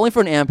 Yeah. It's only for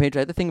an AMP page. I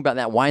had to think about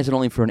that. Why is it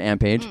only for an AMP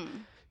page?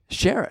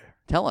 Share it.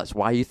 Tell us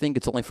why you think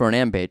it's only for an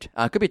AMP page.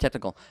 It could be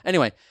technical.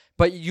 Anyway,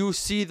 but you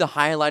see the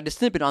highlighted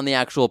snippet on the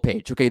actual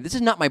page. Okay, this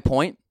is not my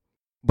point,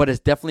 but it's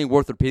definitely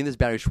worth repeating. This is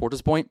Barry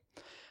Schwartz's point.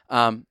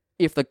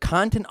 If the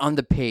content on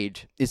the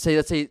page is,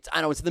 let's say, it's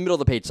in the middle of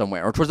the page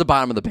somewhere or towards the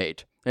bottom of the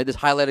page, right, this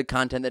highlighted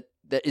content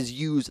that is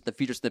used at the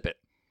feature snippet,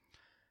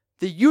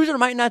 the user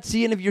might not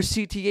see any of your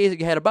CTAs that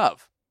you had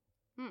above.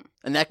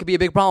 And that could be a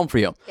big problem for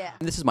you. Yeah.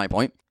 And this is my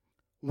point.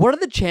 What are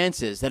the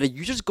chances that a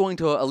user's going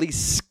to at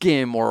least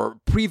skim or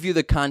preview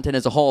the content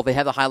as a whole if they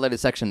have the highlighted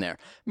section there?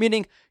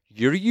 Meaning,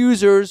 your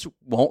users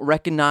won't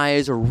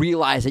recognize or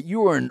realize that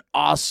you are an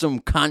awesome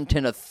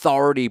content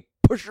authority,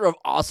 pusher of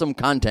awesome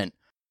content.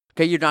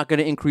 Okay, you're not going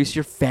to increase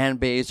your fan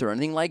base or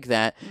anything like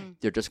that.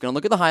 They're just going to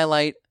look at the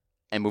highlight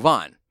and move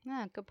on.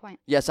 Yeah, good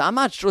point. Yes, I'm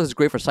not sure this is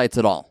great for sites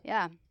at all.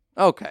 Yeah.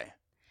 Okay.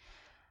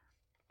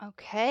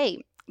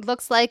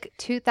 Looks like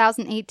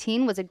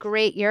 2018 was a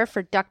great year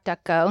for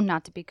DuckDuckGo,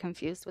 not to be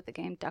confused with the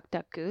game Duck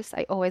Duck Goose.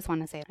 I always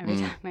want to say it every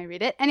time I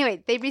read it.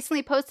 Anyway, they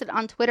recently posted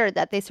on Twitter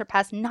that they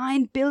surpassed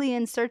 9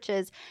 billion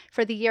searches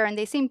for the year, and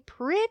they seem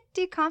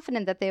pretty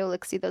confident that they will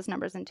exceed those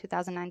numbers in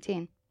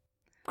 2019.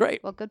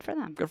 Great. Well, good for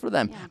them. Good for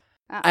them. Yeah.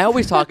 I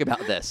always talk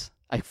about this.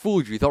 I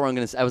fooled you. You thought I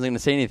wasn't going to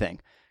say anything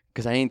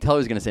because I didn't tell you I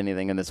was going to say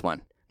anything in this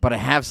one. But I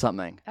have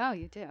something. Oh,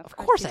 you do. Of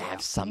course I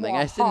have something.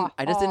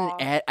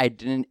 I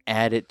didn't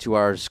add it to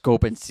our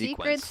scope and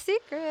sequence.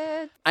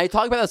 Secret. I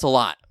talk about this a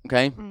lot,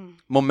 okay?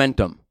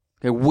 Momentum.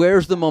 Okay,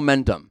 where's the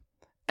momentum?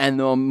 And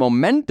the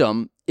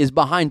momentum is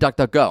behind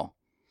DuckDuckGo.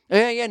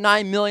 Yeah,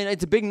 9 million.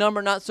 It's a big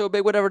number, not so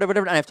big, whatever.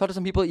 And I've talked to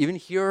some people, even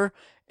here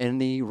in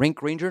the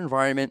Rank Ranger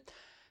environment,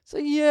 So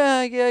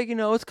yeah,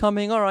 it's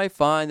coming. All right,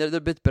 fine. They're a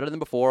bit better than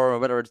before or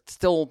whatever. It's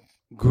still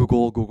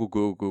Google.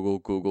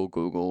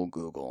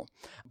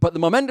 But the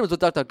momentum is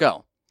with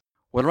DuckDuckGo.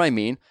 What do I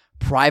mean?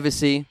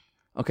 Privacy,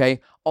 okay?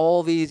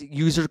 All these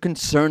user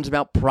concerns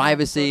about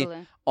privacy,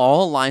 Totally.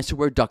 all aligns to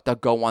where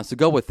DuckDuckGo wants to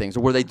go with things,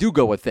 or where they do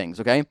go with things,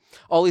 okay?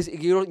 All these,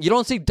 you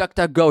don't see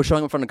DuckDuckGo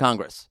showing up in front of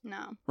Congress,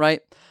 No.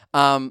 right?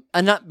 And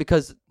not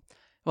because,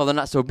 well, they're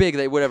not so big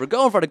they would ever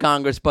go in front of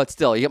Congress, but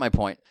still, you get my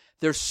point.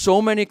 There's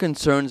so many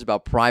concerns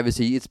about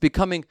privacy. It's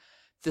becoming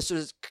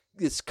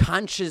this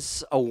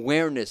conscious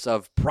awareness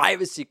of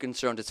privacy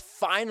concerns. It's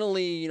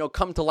finally,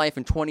 come to life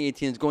in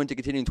 2018. It's going to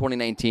continue in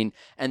 2019,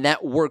 and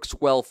that works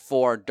well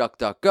for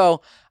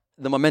DuckDuckGo.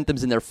 The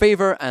momentum's in their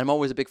favor, and I'm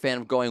always a big fan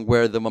of going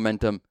where the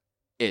momentum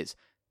is.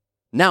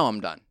 Now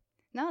I'm done.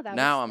 No, that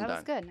I'm was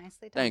done. good.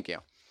 Nicely done. Thank you.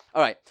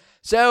 All right.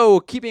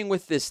 So, keeping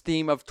with this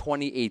theme of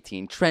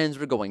 2018 trends,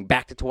 we're going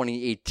back to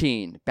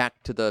 2018,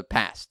 back to the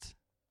past,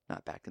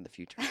 not back in the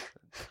future.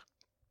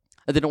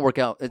 It didn't work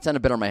out. It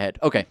sounded better in my head.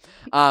 Okay.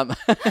 I'm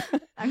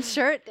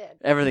sure it did.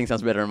 Everything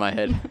sounds better in my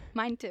head.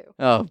 Mine too.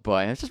 Oh,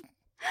 boy. It's just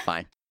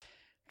fine.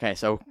 Okay,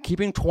 so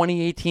keeping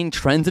 2018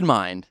 trends in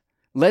mind,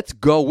 let's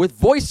go with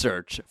voice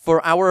search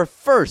for our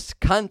first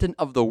content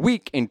of the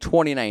week in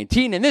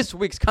 2019. And this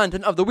week's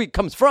content of the week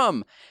comes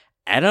from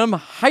Adam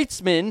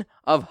Heitzman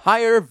of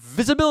Higher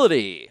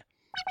Visibility.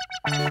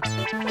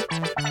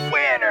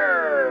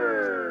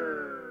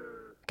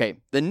 Winner! Okay,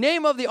 the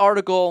name of the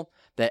article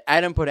that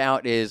Adam put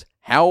out is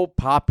How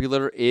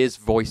Popular is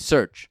Voice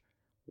Search?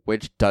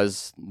 Which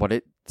does what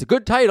it's a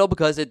good title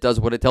because it does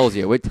what it tells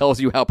you. It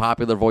tells you how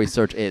popular voice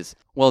search is.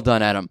 Well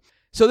done, Adam.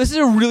 So this is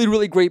a really,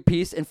 really great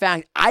piece. In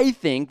fact, I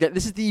think that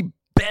this is the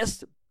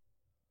best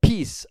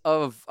piece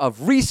of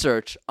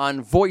research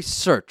on voice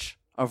search,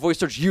 or voice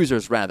search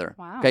users, rather.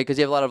 Wow. Okay, because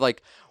you have a lot of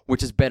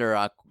which is better,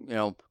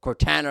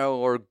 Cortana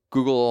or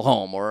Google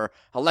Home or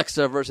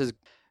Alexa versus.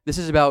 This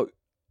is about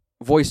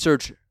voice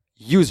search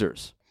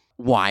users.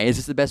 Why is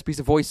this the best piece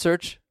of voice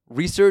search?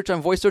 Research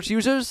on voice search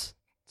users?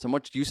 So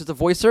much uses of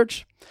voice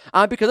search?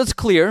 Because it's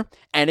clear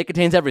and it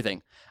contains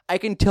everything. I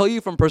can tell you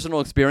from personal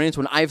experience,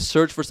 when I've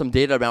searched for some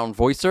data around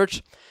voice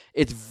search,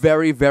 it's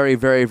very, very,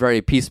 very,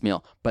 very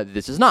piecemeal. But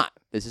this is not.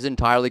 This is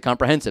entirely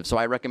comprehensive. So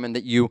I recommend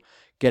that you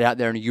get out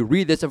there and you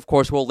read this. Of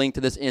course, we'll link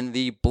to this in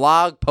the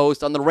blog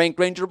post on the Rank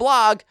Ranger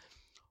blog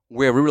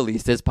where we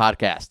release this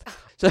podcast.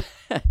 So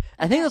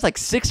I think there's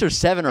 6 or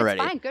 7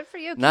 already. It's fine. Good for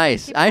you.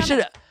 Nice. Keep it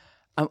coming.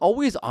 I'm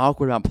always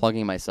awkward about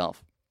plugging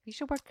myself. You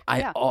should work.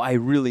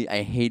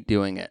 I hate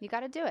doing it. You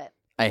got to do it.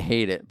 I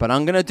hate it, but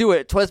I'm going to do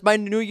it. Twice my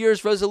New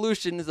Year's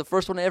resolution is the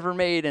first one I ever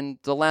made and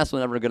the last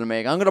one I'm ever going to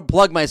make. I'm going to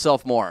plug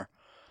myself more.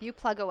 You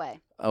plug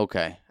away.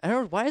 Okay. I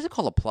don't know, why is it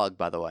called a plug,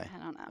 by the way? I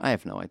don't know. I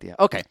have no idea.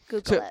 Okay.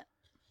 Google it.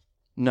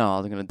 No,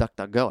 I'm going to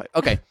DuckDuckGo it.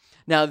 Okay.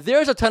 Now,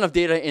 there's a ton of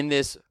data in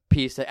this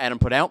piece that Adam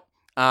put out.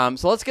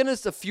 So let's get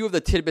into a few of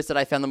the tidbits that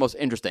I found the most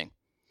interesting.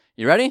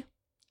 You ready?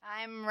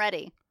 I'm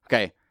ready.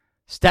 Okay.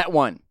 Stat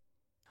 1.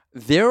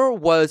 There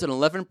was an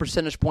 11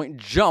 percentage point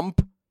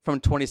jump from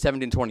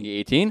 2017 to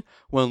 2018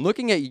 when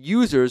looking at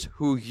users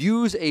who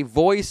use a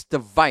voice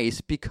device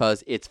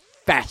because it's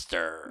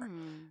faster.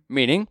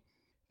 Meaning,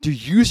 do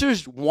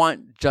users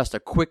want just a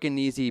quick and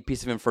easy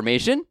piece of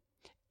information?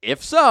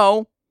 If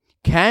so,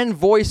 can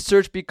voice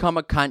search become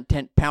a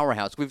content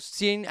powerhouse? We've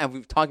seen, and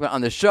we've talked about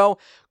on the show,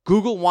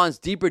 Google wants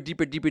deeper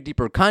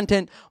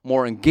content,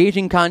 more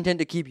engaging content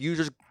to keep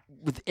users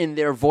within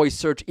their voice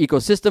search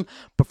ecosystem.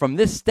 But from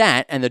this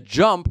stat and the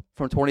jump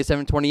from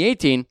 2017 to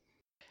 2018,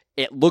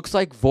 it looks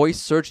like voice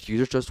search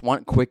users just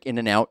want quick in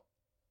and out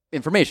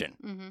information.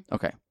 Mm-hmm.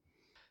 Okay.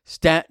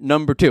 Stat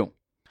number 2.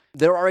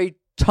 There are a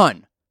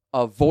ton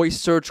of voice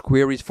search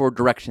queries for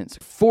directions.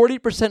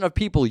 40% of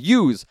people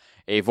use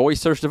a voice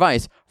search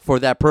device for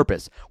that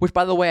purpose, which,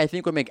 by the way, I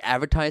think would make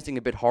advertising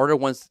a bit harder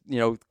once,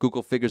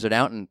 Google figures it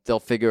out, and they'll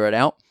figure it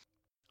out.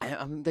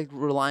 I'm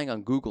relying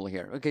on Google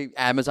here. Okay,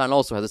 Amazon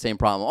also has the same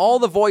problem. All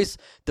the voice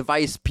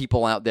device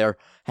people out there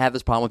have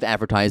this problem with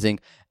advertising,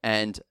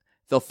 and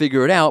they'll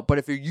figure it out. But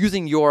if you're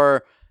using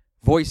your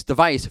voice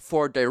device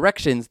for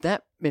directions,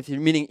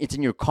 meaning it's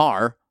in your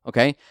car,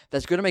 okay,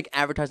 that's going to make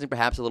advertising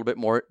perhaps a little bit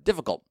more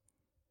difficult.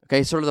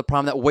 Okay, sort of the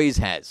problem that Waze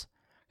has.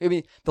 I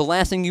mean, the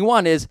last thing you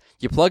want is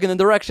you plug in the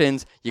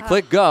directions, you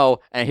click go,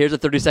 and here's a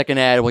 30-second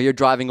ad while you're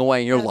driving away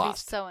and you're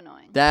lost. That would be so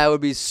annoying. That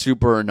would be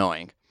super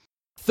annoying.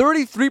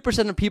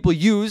 33% of people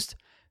used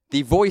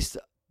the voice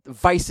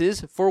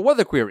devices for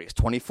weather queries,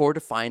 24% to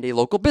find a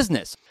local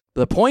business.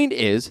 The point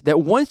is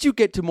that once you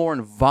get to more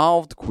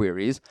involved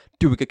queries,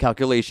 doing a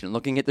calculation,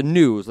 looking at the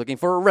news, looking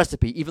for a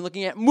recipe, even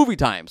looking at movie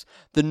times,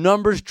 the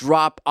numbers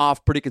drop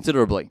off pretty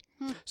considerably.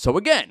 So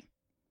again,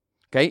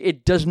 okay,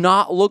 it does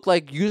not look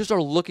like users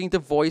are looking to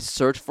voice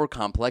search for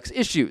complex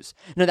issues.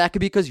 Now, that could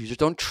be because users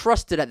don't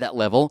trust it at that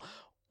level,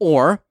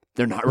 or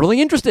they're not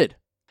really interested.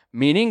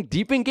 Meaning,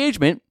 deep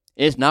engagement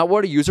is not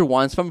what a user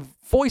wants from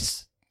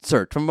voice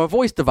search, from a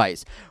voice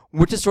device,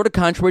 which is sort of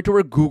contrary to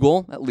where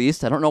Google, at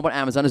least, I don't know what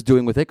Amazon is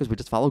doing with it, because we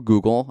just follow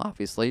Google,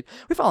 obviously.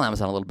 We follow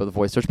Amazon a little bit with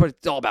voice search, but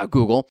it's all about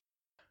Google.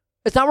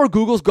 It's not where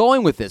Google's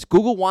going with this.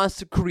 Google wants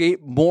to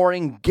create more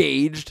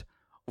engaged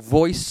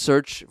voice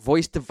search,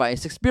 voice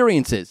device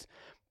experiences.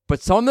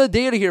 But some of the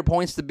data here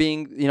points to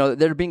being,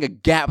 there being a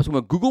gap between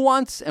what Google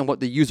wants and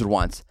what the user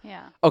wants.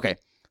 Yeah. Okay,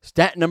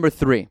 stat number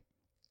 3.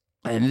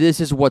 And this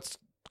is what's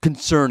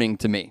concerning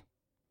to me.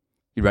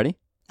 You ready?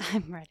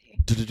 I'm ready.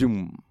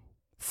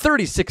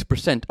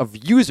 36%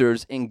 of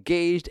users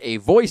engaged a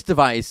voice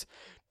device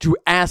to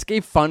ask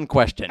a fun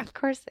question. Of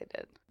course they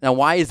did. Now,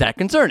 why is that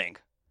concerning?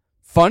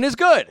 Fun is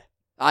good.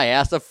 I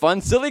asked a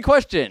fun, silly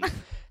question.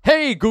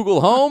 Hey,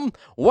 Google Home,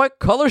 what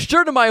color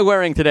shirt am I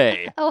wearing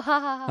today? Oh, ha,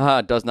 ha,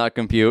 ha. Does not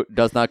compute.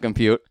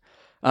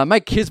 My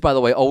kids, by the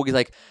way, always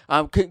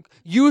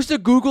use the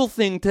Google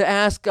thing to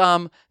ask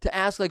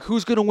like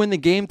who's going to win the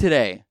game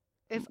today.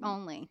 If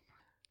only.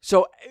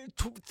 So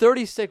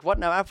 36. What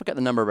now? I forgot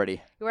the number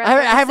already.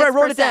 I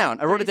wrote it down.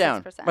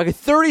 36%. Okay,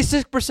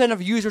 36%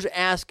 of users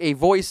ask a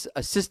voice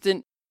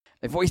assistant,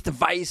 a voice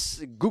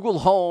device, Google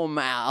Home,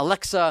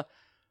 Alexa,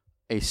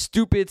 a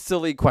stupid,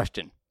 silly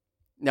question.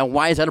 Now,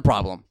 why is that a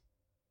problem?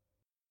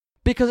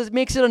 Because it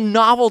makes it a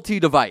novelty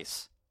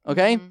device.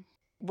 Okay. Mm-hmm.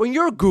 When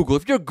you're Google,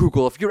 if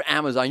you're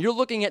Amazon, you're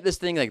looking at this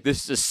thing like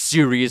this is a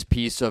serious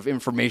piece of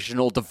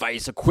informational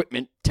device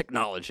equipment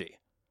technology.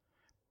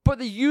 But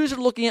the user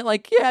looking at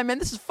like, yeah, man,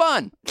 this is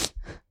fun.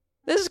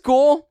 This is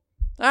cool.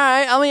 All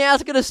right, let me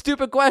ask it a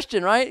stupid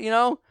question, right? I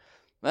don't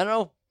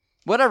know.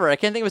 Whatever. I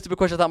can't think of a stupid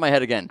question off the top of my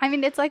head again. I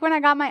mean, it's like when I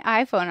got my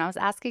iPhone, I was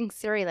asking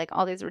Siri like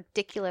all these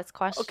ridiculous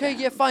questions. Okay,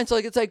 yeah, fine. So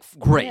it's like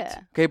great.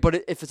 Yeah. Okay,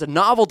 but if it's a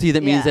novelty,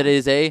 that means that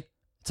it's a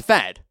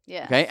fad.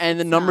 Yeah. Okay, and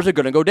the numbers are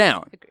going to go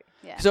down. Agreed.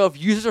 Yeah. So if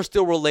users are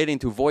still relating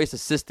to voice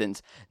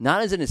assistants,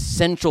 not as an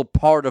essential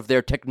part of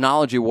their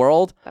technology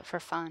world, but for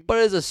fun, but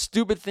as a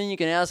stupid thing you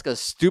can ask a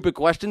stupid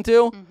question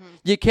to,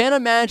 you can't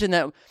imagine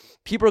that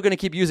people are going to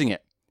keep using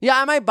it. Yeah,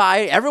 I might buy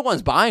it.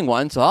 Everyone's buying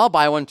one, so I'll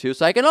buy one too.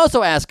 So I can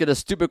also ask it a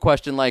stupid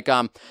question like,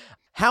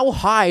 how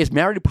high is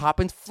Mary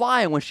Poppins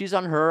flying when she's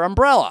on her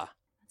umbrella?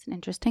 That's an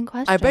interesting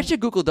question. I bet you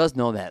Google does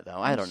know that, though.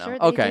 I don't know.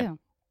 Sure okay. Do.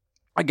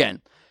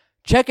 Again,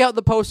 check out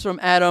the post from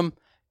Adam.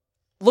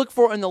 Look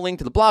for it in the link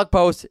to the blog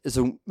post. There's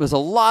a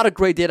lot of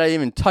great data I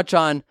didn't even touch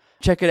on.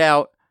 Check it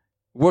out.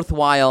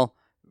 Worthwhile.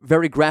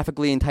 Very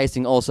graphically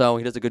enticing also.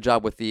 He does a good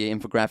job with the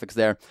infographics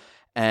there.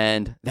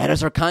 And that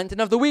is our content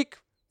of the week.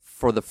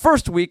 For the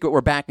first week, but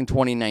we're back in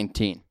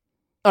 2019.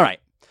 All right.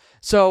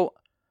 So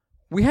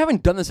we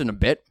haven't done this in a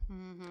bit.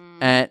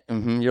 And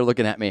you're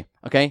looking at me,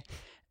 okay?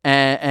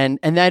 And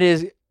that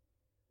is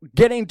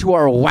getting to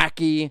our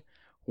wacky,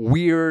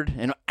 weird,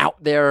 and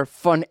out there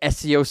fun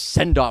SEO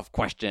send-off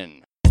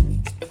question.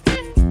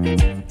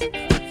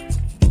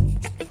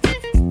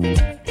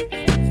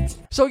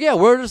 So yeah,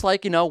 we're just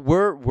like,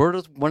 we're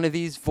just one of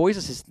these voice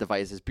assistant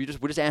devices. We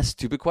just ask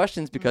stupid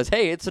questions because,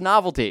 hey, it's a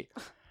novelty.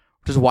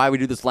 Which is why we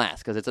do this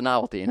last, because it's a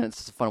novelty, and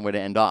it's a fun way to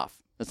end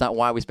off. That's not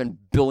why we spend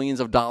billions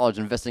of dollars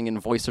investing in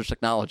voice search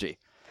technology.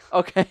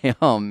 Okay,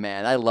 oh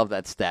man, I love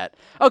that stat.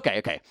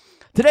 Okay.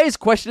 Today's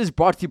question is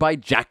brought to you by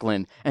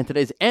Jacqueline, and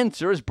today's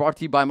answer is brought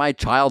to you by my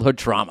childhood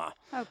trauma.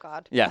 Oh,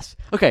 God. Yes.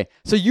 Okay,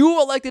 so you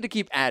elected to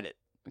keep at it.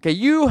 Okay,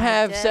 you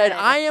have said,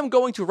 I am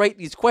going to write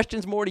these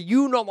questions, Morty.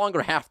 You no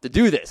longer have to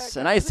do this.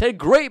 And I said,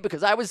 great,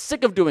 because I was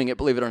sick of doing it,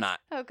 believe it or not.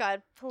 Oh,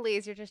 God,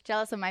 please. You're just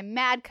jealous of my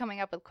mad coming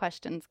up with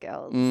question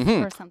skills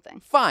or something.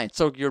 Fine.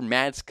 So your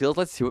mad skills,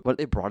 let's see what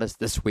they brought us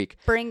this week.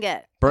 Bring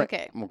it.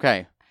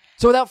 Okay.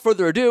 So without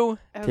further ado,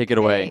 take it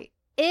away.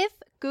 If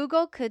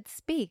Google could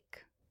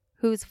speak,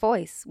 whose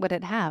voice would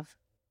it have?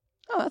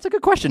 Oh, that's a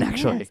good question,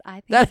 actually. Yes, I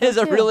think that so is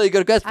a too. really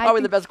good question. That's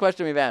probably the best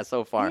question we've asked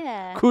so far.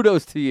 Yeah.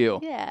 Kudos to you.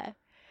 Yeah.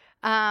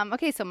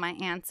 Okay, so my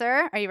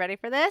answer. Are you ready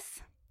for this?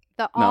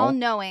 The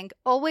all-knowing,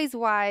 always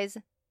wise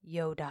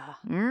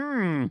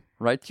Yoda.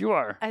 Right you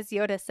are. As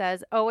Yoda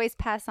says, always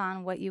pass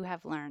on what you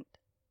have learned.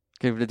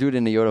 Okay, do it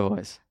in the Yoda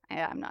voice.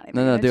 Yeah, I'm not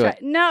even No, do try.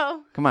 it.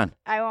 No. Come on.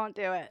 I won't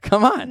do it.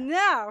 Come on.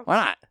 No. Why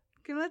not?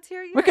 Let's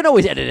hear you. We can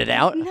always edit it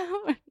out.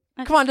 No.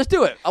 Come on, just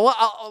do it.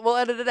 We'll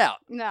edit it out.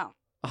 No.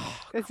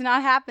 It's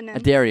not happening. I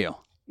dare you.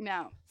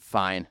 No.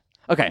 Fine.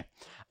 Okay.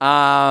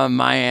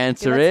 My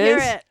answer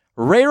is hear it.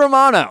 Ray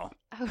Romano.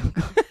 Oh,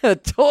 God. The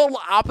total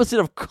opposite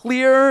of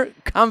clear,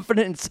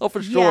 confident, and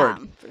self-assured.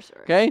 Yeah, for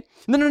sure. Okay?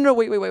 No.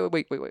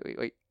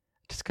 Wait.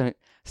 Just kind of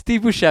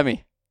Steve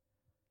Buscemi.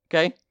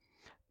 Okay?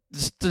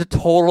 Just the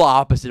total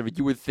opposite of what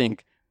you would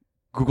think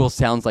Google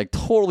sounds like.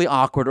 Totally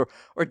awkward.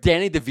 Or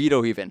Danny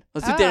DeVito even.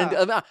 Let's do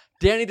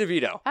Danny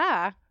DeVito.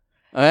 Ah.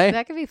 Okay?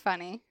 That could be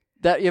funny.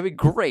 That'd be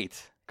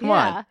great. Come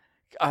on.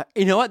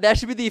 You know what? That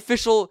should be the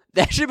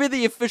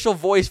official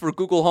voice for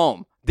Google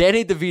Home.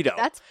 Danny DeVito.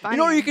 That's funny.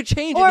 You know, you could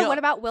change it. Or what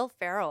about Will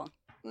Ferrell?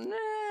 Nah.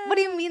 What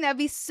do you mean? That'd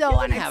be so He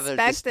unexpected. have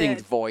a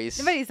distinct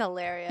voice. But he's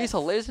hilarious. He's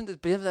hilarious.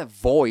 He has that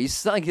voice.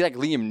 It's not like he's like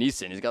Liam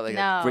Neeson. He's got like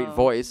a great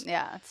voice.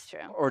 Yeah, that's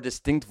true. Or a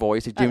distinct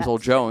voice, like James Earl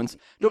Jones.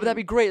 No, but that'd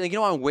be great. Like,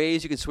 on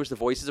Waze, you can switch the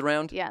voices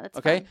around. Yeah, that's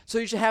okay. fun. So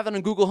you should have it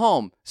on Google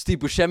Home, Steve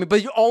Buscemi.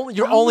 But you're only.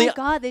 Oh my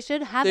God, they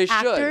should have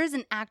actors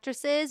and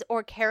actresses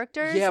or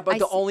characters. Yeah, but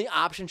the only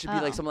option should be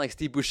like someone like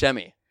Steve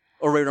Buscemi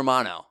or Ray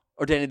Romano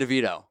or Danny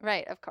DeVito.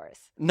 Right, of course.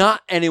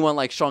 Not anyone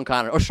like Sean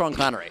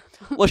Connery.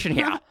 Listen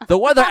here. The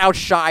weather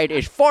outside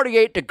is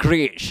 48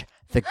 degrees.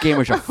 The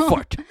game is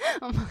afoot.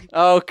 Oh my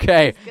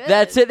Okay,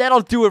 that's it.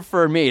 That'll do it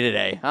for me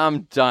today.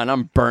 I'm done.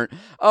 I'm burnt.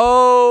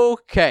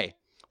 Okay.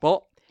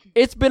 Well,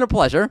 it's been a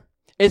pleasure.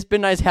 It's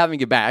been nice having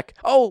you back.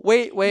 Oh,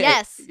 wait.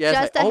 Yes,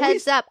 just I a always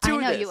heads up. I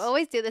do know this. you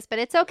always do this, but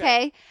it's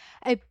okay.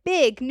 A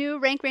big new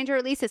Rank Ranger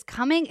release is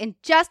coming in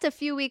just a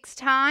few weeks'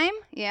 time.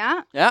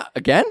 Yeah. Yeah,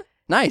 again?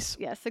 Nice.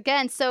 Yes,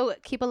 again. So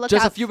keep a lookout.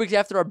 Just a few weeks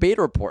after our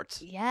beta reports.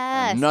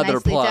 Yes. Another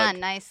nicely plug. done.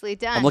 Nicely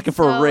done. I'm looking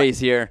for a So raise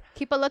here.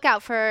 Keep a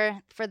lookout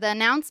for the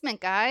announcement,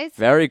 guys.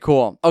 Very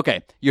cool.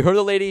 Okay, you heard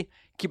the lady.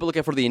 Keep a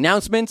lookout for the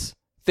announcements.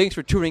 Thanks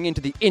for tuning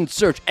into the In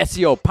Search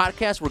SEO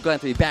podcast. We're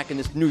glad to be back in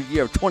this new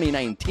year of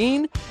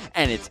 2019.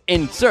 And it's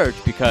In Search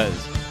because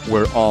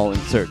we're all in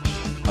search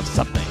of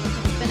something.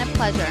 It's been a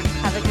pleasure.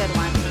 Have a good one.